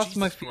Oh, lost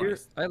my Jesus fear.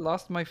 Christ. I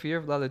lost my fear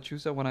of La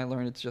Lechuza when I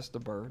learned it's just a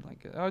bird.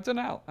 Like, oh, it's an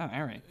owl. Oh,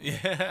 all right.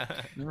 Yeah.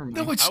 Never mind.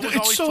 No, it's I was it's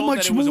always so told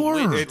much that it was a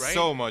more. witch, It's right?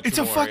 so much It's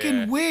a more, fucking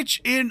yeah. witch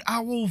in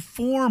owl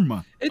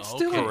form. It's Oh,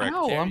 still correct. an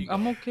owl. There you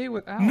I'm go. okay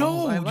with owls.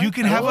 No, I like you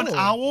can have an owls.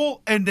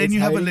 owl and then It's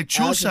you have a hiding as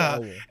an lechuza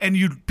owl. and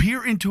you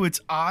peer into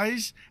its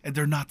eyes and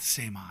they're not the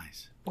same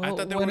eyes. Well,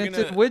 thought they when were it's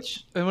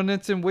gonna- when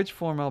it's in witch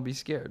form, I'll be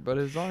scared. But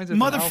as long as it's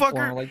an owl Motherfucker.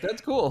 form, like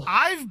that's cool.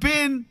 I've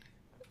been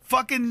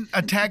fucking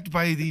attacked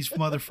by these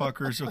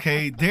motherfuckers,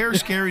 okay? They're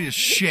scary as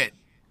shit.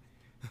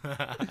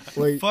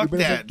 Wait, Fuck you've been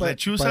that. attacked by a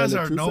Lechuzas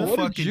are no lechuza? What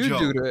fucking did you do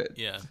joke. to it?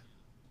 Yeah.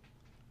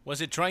 Was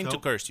it trying to So-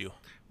 curse you?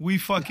 We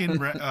fucking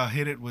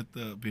hit it with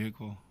the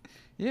vehicle.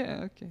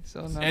 Yeah. Okay.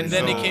 So now And I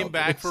then know it So- came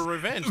back for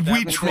revenge. That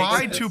We would tried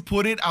make to sense.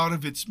 put it out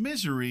of its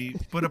misery,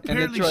 but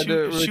apparently tried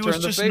to she was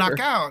return the just favor. knocked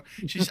out.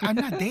 She's, I'm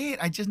not dead.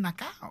 I just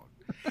knocked out.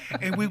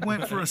 And we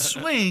went for a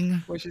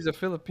swing Well, she's a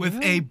Filipino.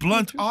 with a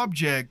blunt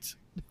object,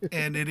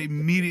 and it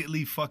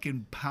immediately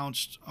fucking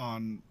pounced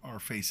on our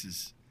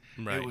faces.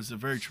 Right. It was a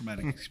very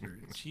traumatic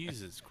experience.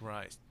 Jesus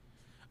Christ.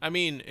 I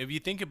mean, if you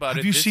think about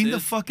Have it, you this seen the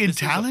is- fucking this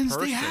is a talons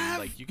they person. have?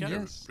 Like you gotta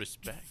Yes.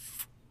 respect.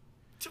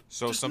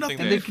 So There's something nothing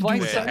And that, they can fly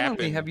do with that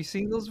silently. happened. Have you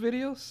seen those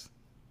videos?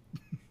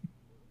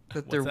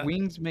 That their What's that?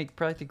 wings make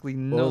practically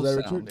What no was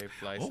that, sound. Richard? They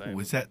fly Oh,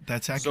 silent. is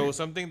that's accurate? So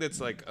something that's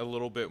like a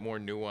little bit more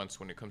nuanced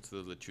when it comes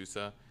to the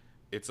lechuza,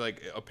 it's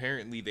like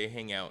apparently they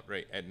hang out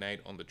right at night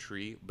on the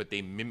tree, but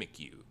they mimic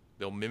you.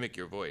 They'll mimic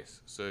your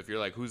voice. So if you're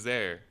like, "Who's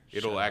there?"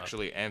 It'll Shut up.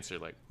 actually answer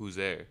like, "Who's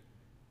there?"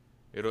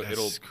 It'll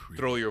That's creepy.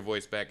 throw your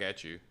voice back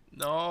at you,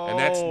 No.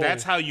 and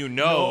that's how you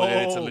know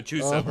that it's a No.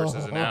 lechuza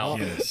versus an owl.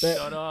 Yes.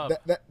 Shut up.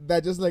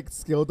 That just like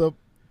scaled up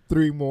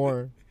 3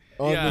 more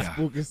on Yeah. the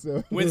spooky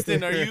stuff.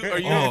 Winston, are you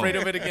Oh. afraid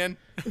of it again?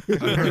 I've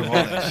heard of all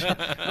that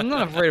shit. I'm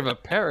not afraid of a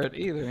parrot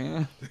either. You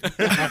know?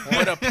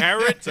 What a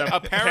parrot? A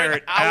parrot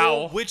parrot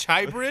owl owl. Which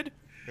hybrid?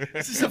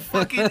 This is a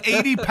fucking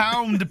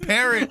 80-pound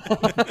parrot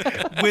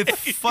with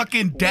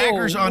fucking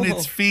daggers on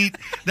its feet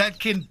that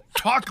can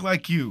talk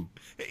like you.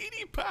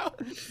 80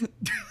 pounds.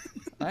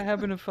 I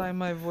happen to find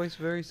my voice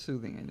very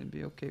soothing and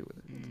be okay with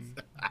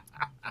it.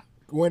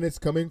 When it's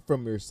coming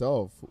from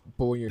yourself,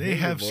 but when you're They hearing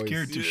your have voice,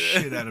 scared the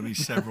shit out of me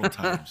several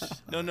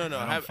times. No. I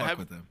don't fuck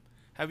with them.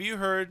 Have you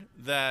heard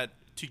that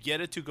to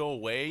get it to go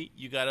away,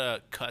 you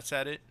gotta cuss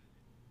at it?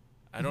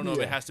 I don't know if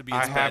it Yeah. has to be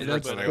I in have Spanish,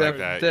 heard but something like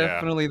that, yeah.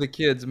 Definitely the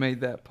kids made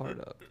that part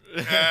up.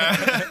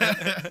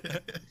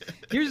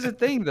 Here's the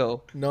thing,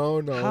 though.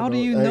 no. How do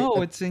you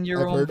know it's in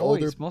your I've own heard voice?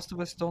 older- Most of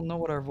us don't know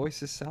what our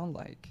voices sound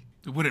like.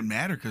 It wouldn't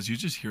matter because you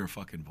just hear a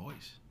fucking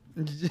voice.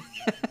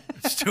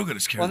 It's still gonna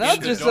scare Well, the not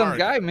shit just out of some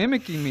guy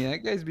mimicking me. That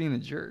guy's being a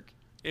jerk.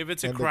 if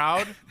it's a And the-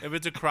 crowd, if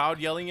it's a crowd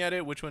yelling at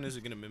it, which one is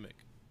it gonna mimic?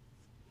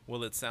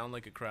 Will it sound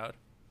like a crowd?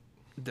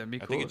 That'd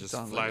be I cool. think it just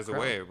sounds flies like a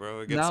crowd. away, bro.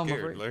 It gets Now I'm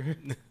scared. afraid.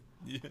 Like,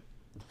 Yeah.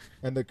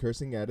 And the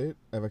cursing at it,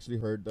 I've actually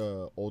heard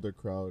the older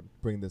crowd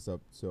bring this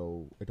up,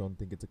 so I don't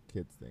think it's a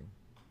kids thing.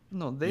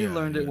 No, they Yeah,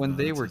 learned it when no,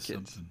 they that's were a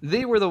kids. something.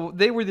 They were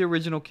the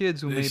original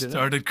kids who They made it. Up.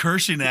 started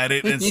cursing at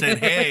it and said,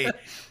 "Hey,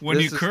 when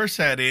This you is- curse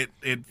at it,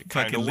 it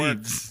kinda fucking works.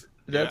 leaves."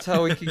 That's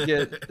how we can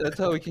get. That's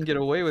how we can get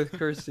away with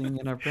cursing,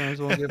 and our parents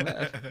won't get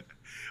mad.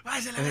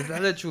 Es la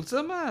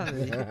lechuza,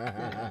 madre.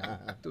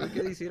 Tuve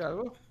que decir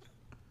algo.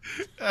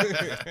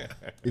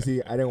 You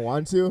see, I didn't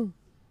want to,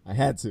 I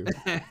had to.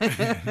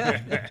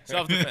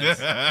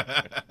 Self-defense.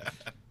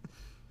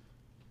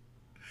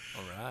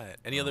 All right.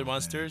 Any other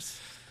monsters?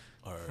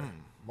 Or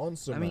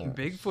Monster I mean, Mash.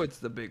 Bigfoot's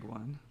the big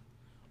one.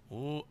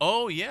 Ooh,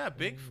 oh yeah,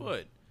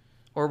 Bigfoot.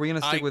 Or are we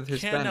gonna stick with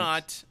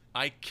Hispanics?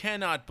 I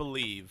cannot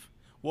believe.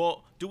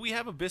 Well, do we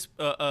have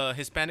a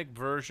Hispanic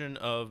version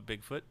of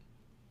Bigfoot?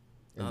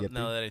 El Yeti.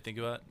 Now that I think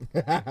about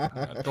it.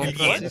 Don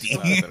Francisco.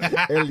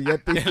 El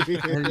Yeti.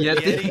 El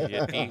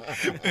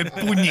Yeti. El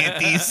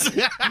puñetis.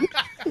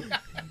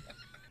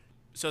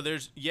 So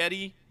there's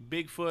Yeti,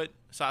 Bigfoot,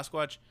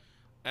 Sasquatch,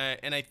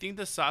 and I think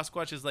the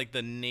Sasquatch is like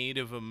the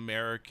Native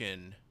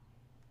American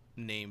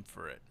name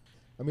for it.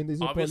 I mean,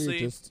 these are Obviously- probably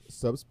just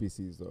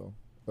subspecies, though,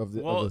 of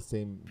Well- the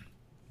same.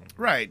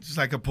 Right, just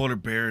like a polar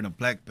bear and a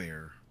black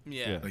bear,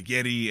 Yeah. a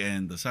Yeti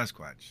and the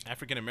Sasquatch.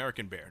 African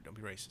American bear. Don't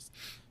be racist.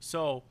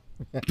 So,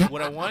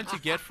 what I wanted to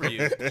get for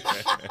you,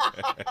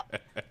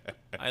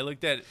 I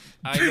looked at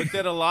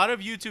a lot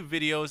of YouTube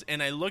videos,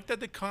 and I looked at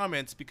the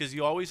comments because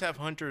you always have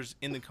hunters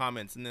in the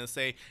comments, and they'll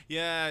say,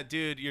 "Yeah,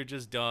 dude, you're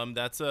just dumb.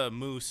 That's a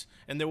moose."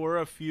 And there were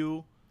a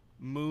few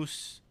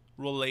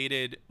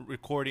moose-related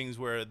recordings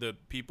where the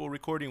people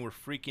recording were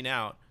freaking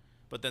out.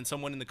 But then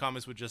someone in the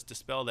comments would just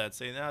dispel that,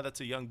 saying,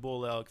 that's a young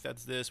bull elk.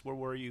 That's this. Where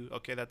were you?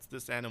 Okay, that's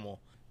this animal.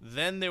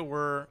 Then there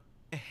were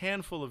a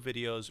handful of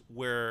videos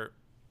where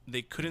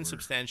they couldn't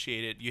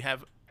substantiate it. You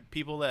have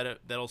people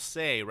that'll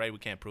say, right, we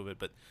can't prove it,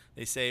 but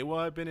they say, well,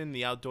 I've been in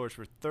the outdoors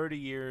for 30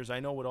 years. I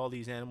know what all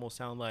these animals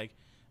sound like.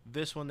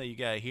 This one that you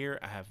got here,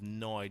 I have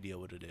no idea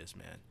what it is,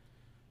 man.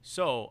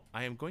 So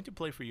I am going to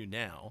play for you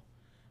now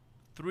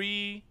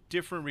 3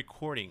 different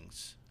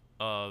recordings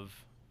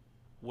of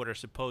what are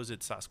supposed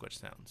Sasquatch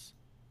sounds.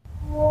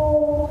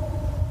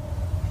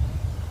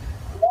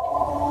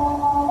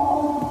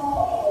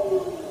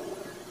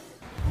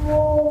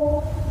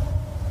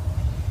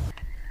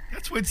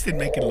 That's Winston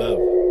making love.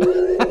 I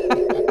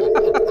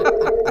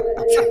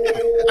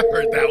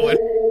heard that one.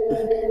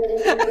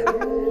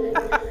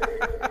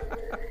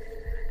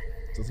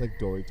 Just like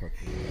Dory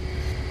talking.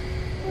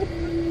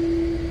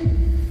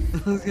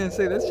 I was gonna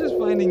say that's just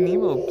Finding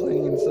Nemo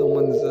playing in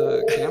someone's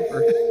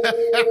camper.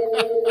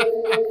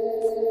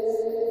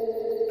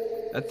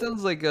 That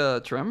sounds like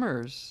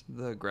Tremors,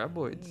 the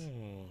graboids.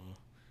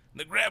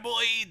 The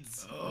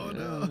graboids! Oh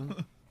no.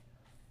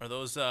 Are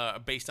those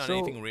based on So-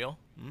 anything real?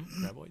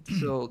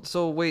 Graboids?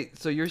 So wait,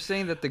 so you're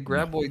saying that the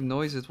graboid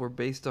noises were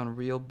based on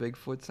real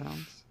Bigfoot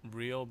sounds?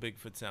 Real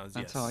Bigfoot sounds,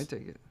 That's yes. how I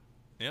take it.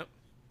 Yep.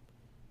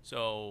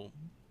 So,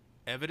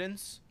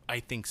 evidence? I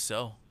think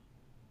so.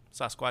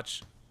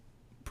 Sasquatch,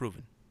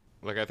 proven.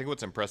 Like, I think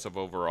what's impressive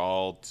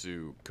overall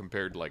to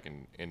compared like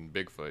in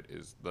Bigfoot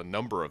is the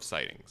number of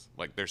sightings.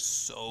 Like, there's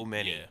so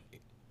many. Yeah.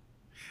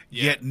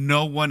 Yet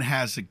no one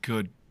has a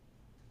good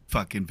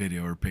fucking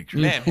video or picture.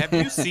 Man, have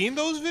you seen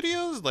those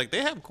videos? Like,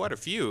 they have quite a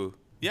few.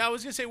 Yeah, I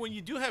was going to say, when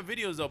you do have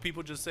videos, though,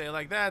 people just say,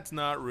 like, that's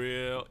not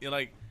real. You're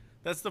like,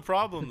 that's the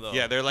problem, though.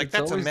 Yeah, they're like, It's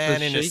that's a always the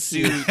man in a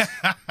shaky- suit.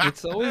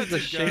 It's always the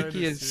That's a guy in a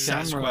shakiest suit.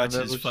 camera I've Sasquatch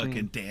ever is fucking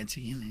seen.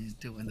 dancing and he's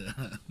doing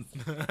the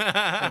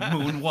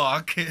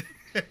moonwalk.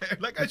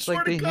 Like, I It's swear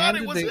like to they God,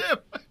 it handed was the- him.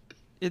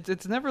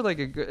 It's never like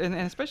a good, and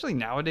especially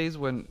nowadays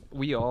when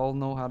we all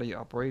know how to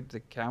operate the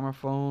camera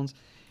phones.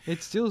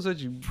 It's still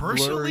such a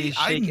Personally, blurry,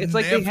 I shaky. It's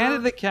like they never-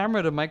 handed the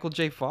camera to Michael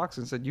J. Fox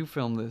and said, "You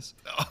film this."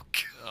 Oh,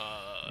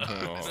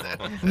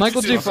 God.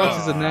 Michael J. too Fox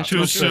is a soon.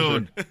 national Too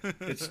treasure. soon.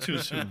 It's too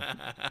soon.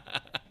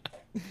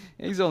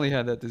 He's only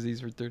had that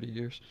disease for 30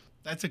 years.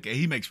 That's okay.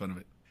 He makes fun of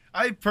it.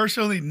 I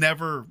personally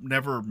never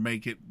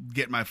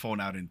get my phone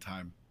out in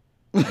time.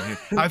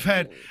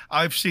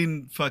 I've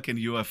seen fucking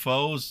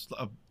UFOs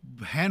a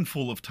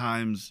handful of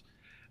times,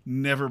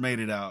 never made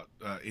it out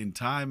in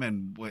time,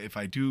 and if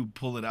I do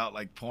pull it out,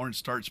 like porn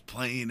starts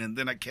playing, and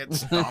then I can't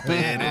stop it.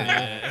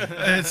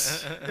 And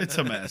it's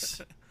a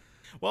mess.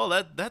 Well,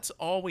 that's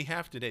all we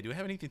have today. Do we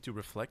have anything to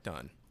reflect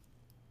on?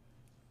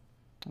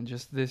 And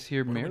just this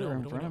here What do we mirror know? in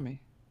What do we front of know?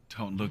 me.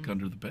 Don't look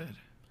under the bed.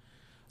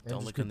 Don't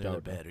just look creeped under the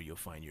out, bed or you'll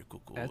find your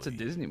cuckoo. That's a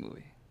Disney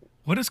movie.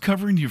 What is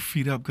covering your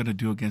feet up gonna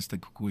do against the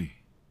cucuy?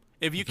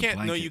 If you With a can't,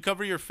 no, blanket. you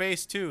cover your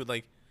face too.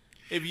 Like,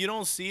 if you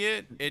don't see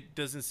it, it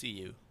doesn't see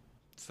you.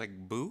 It's like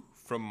Boo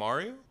from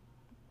Mario.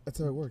 That's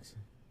how it works.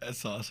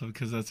 That's awesome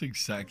because that's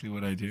exactly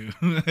what I do.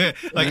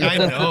 Like I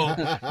know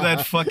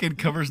that fucking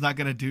cover's not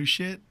gonna do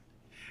shit,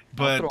 I'll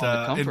but throw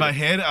on the in my comfort.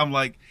 head I'm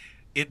like,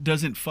 it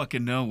doesn't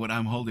fucking know what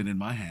I'm holding in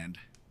my hand.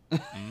 So It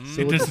what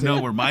you're doesn't know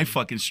saying- where my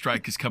fucking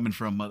strike is coming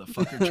from,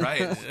 motherfucker. Try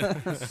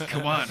it.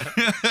 Come on.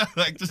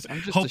 Like just I'm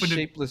just a hoping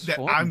shapeless that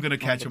form I'm gonna on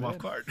catch the him off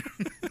bed. guard.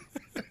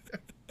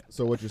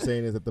 So what you're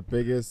saying is that the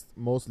biggest,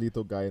 most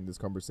lethal guy in this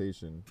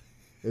conversation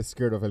is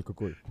scared of El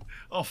Cucuy.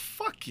 Oh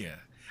fuck yeah!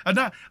 I'm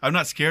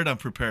not scared. I'm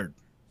prepared.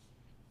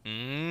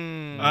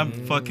 I'm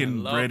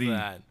fucking love ready.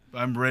 that.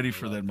 I'm ready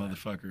for that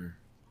motherfucker.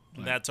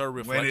 That's our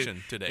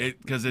reflection today.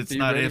 Because it's Be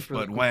not ready if, for the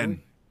but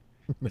when.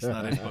 It's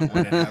not if, but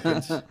when it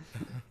happens.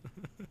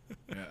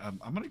 Yeah,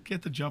 I'm gonna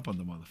get the jump on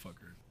the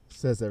motherfucker.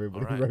 Says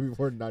everybody All right. right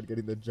before not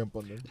getting the jump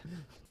on them.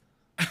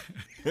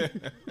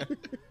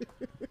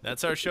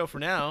 That's our show for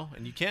now,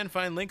 and you can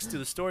find links to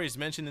the stories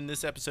mentioned in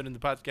this episode in the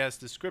podcast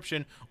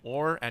description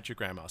or at your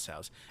grandma's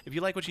house. If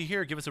you like what you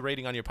hear, give us a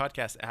rating on your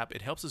podcast app.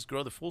 It helps us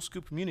grow the Full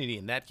Scoop community,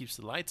 and that keeps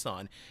the lights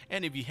on.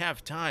 And if you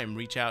have time,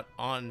 reach out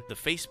on the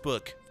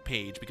Facebook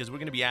page, because we're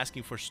going to be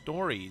asking for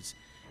stories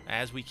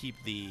as we keep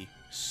the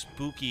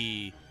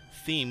spooky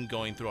theme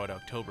going throughout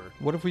October.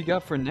 What have we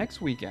got for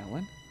next week,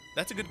 Alan?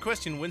 That's a good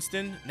question,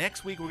 Winston.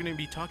 Next week, we're going to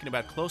be talking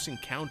about close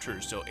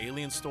encounters, so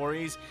alien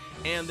stories.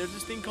 And there's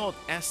this thing called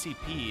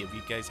SCP, if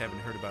you guys haven't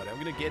heard about it. I'm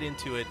going to get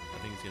into it. I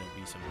think it's going to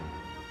be some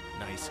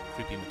nice,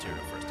 creepy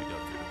material for us to go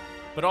through.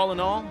 But all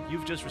in all,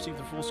 you've just received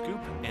the Full Scoop,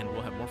 and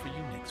we'll have more for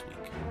you next week.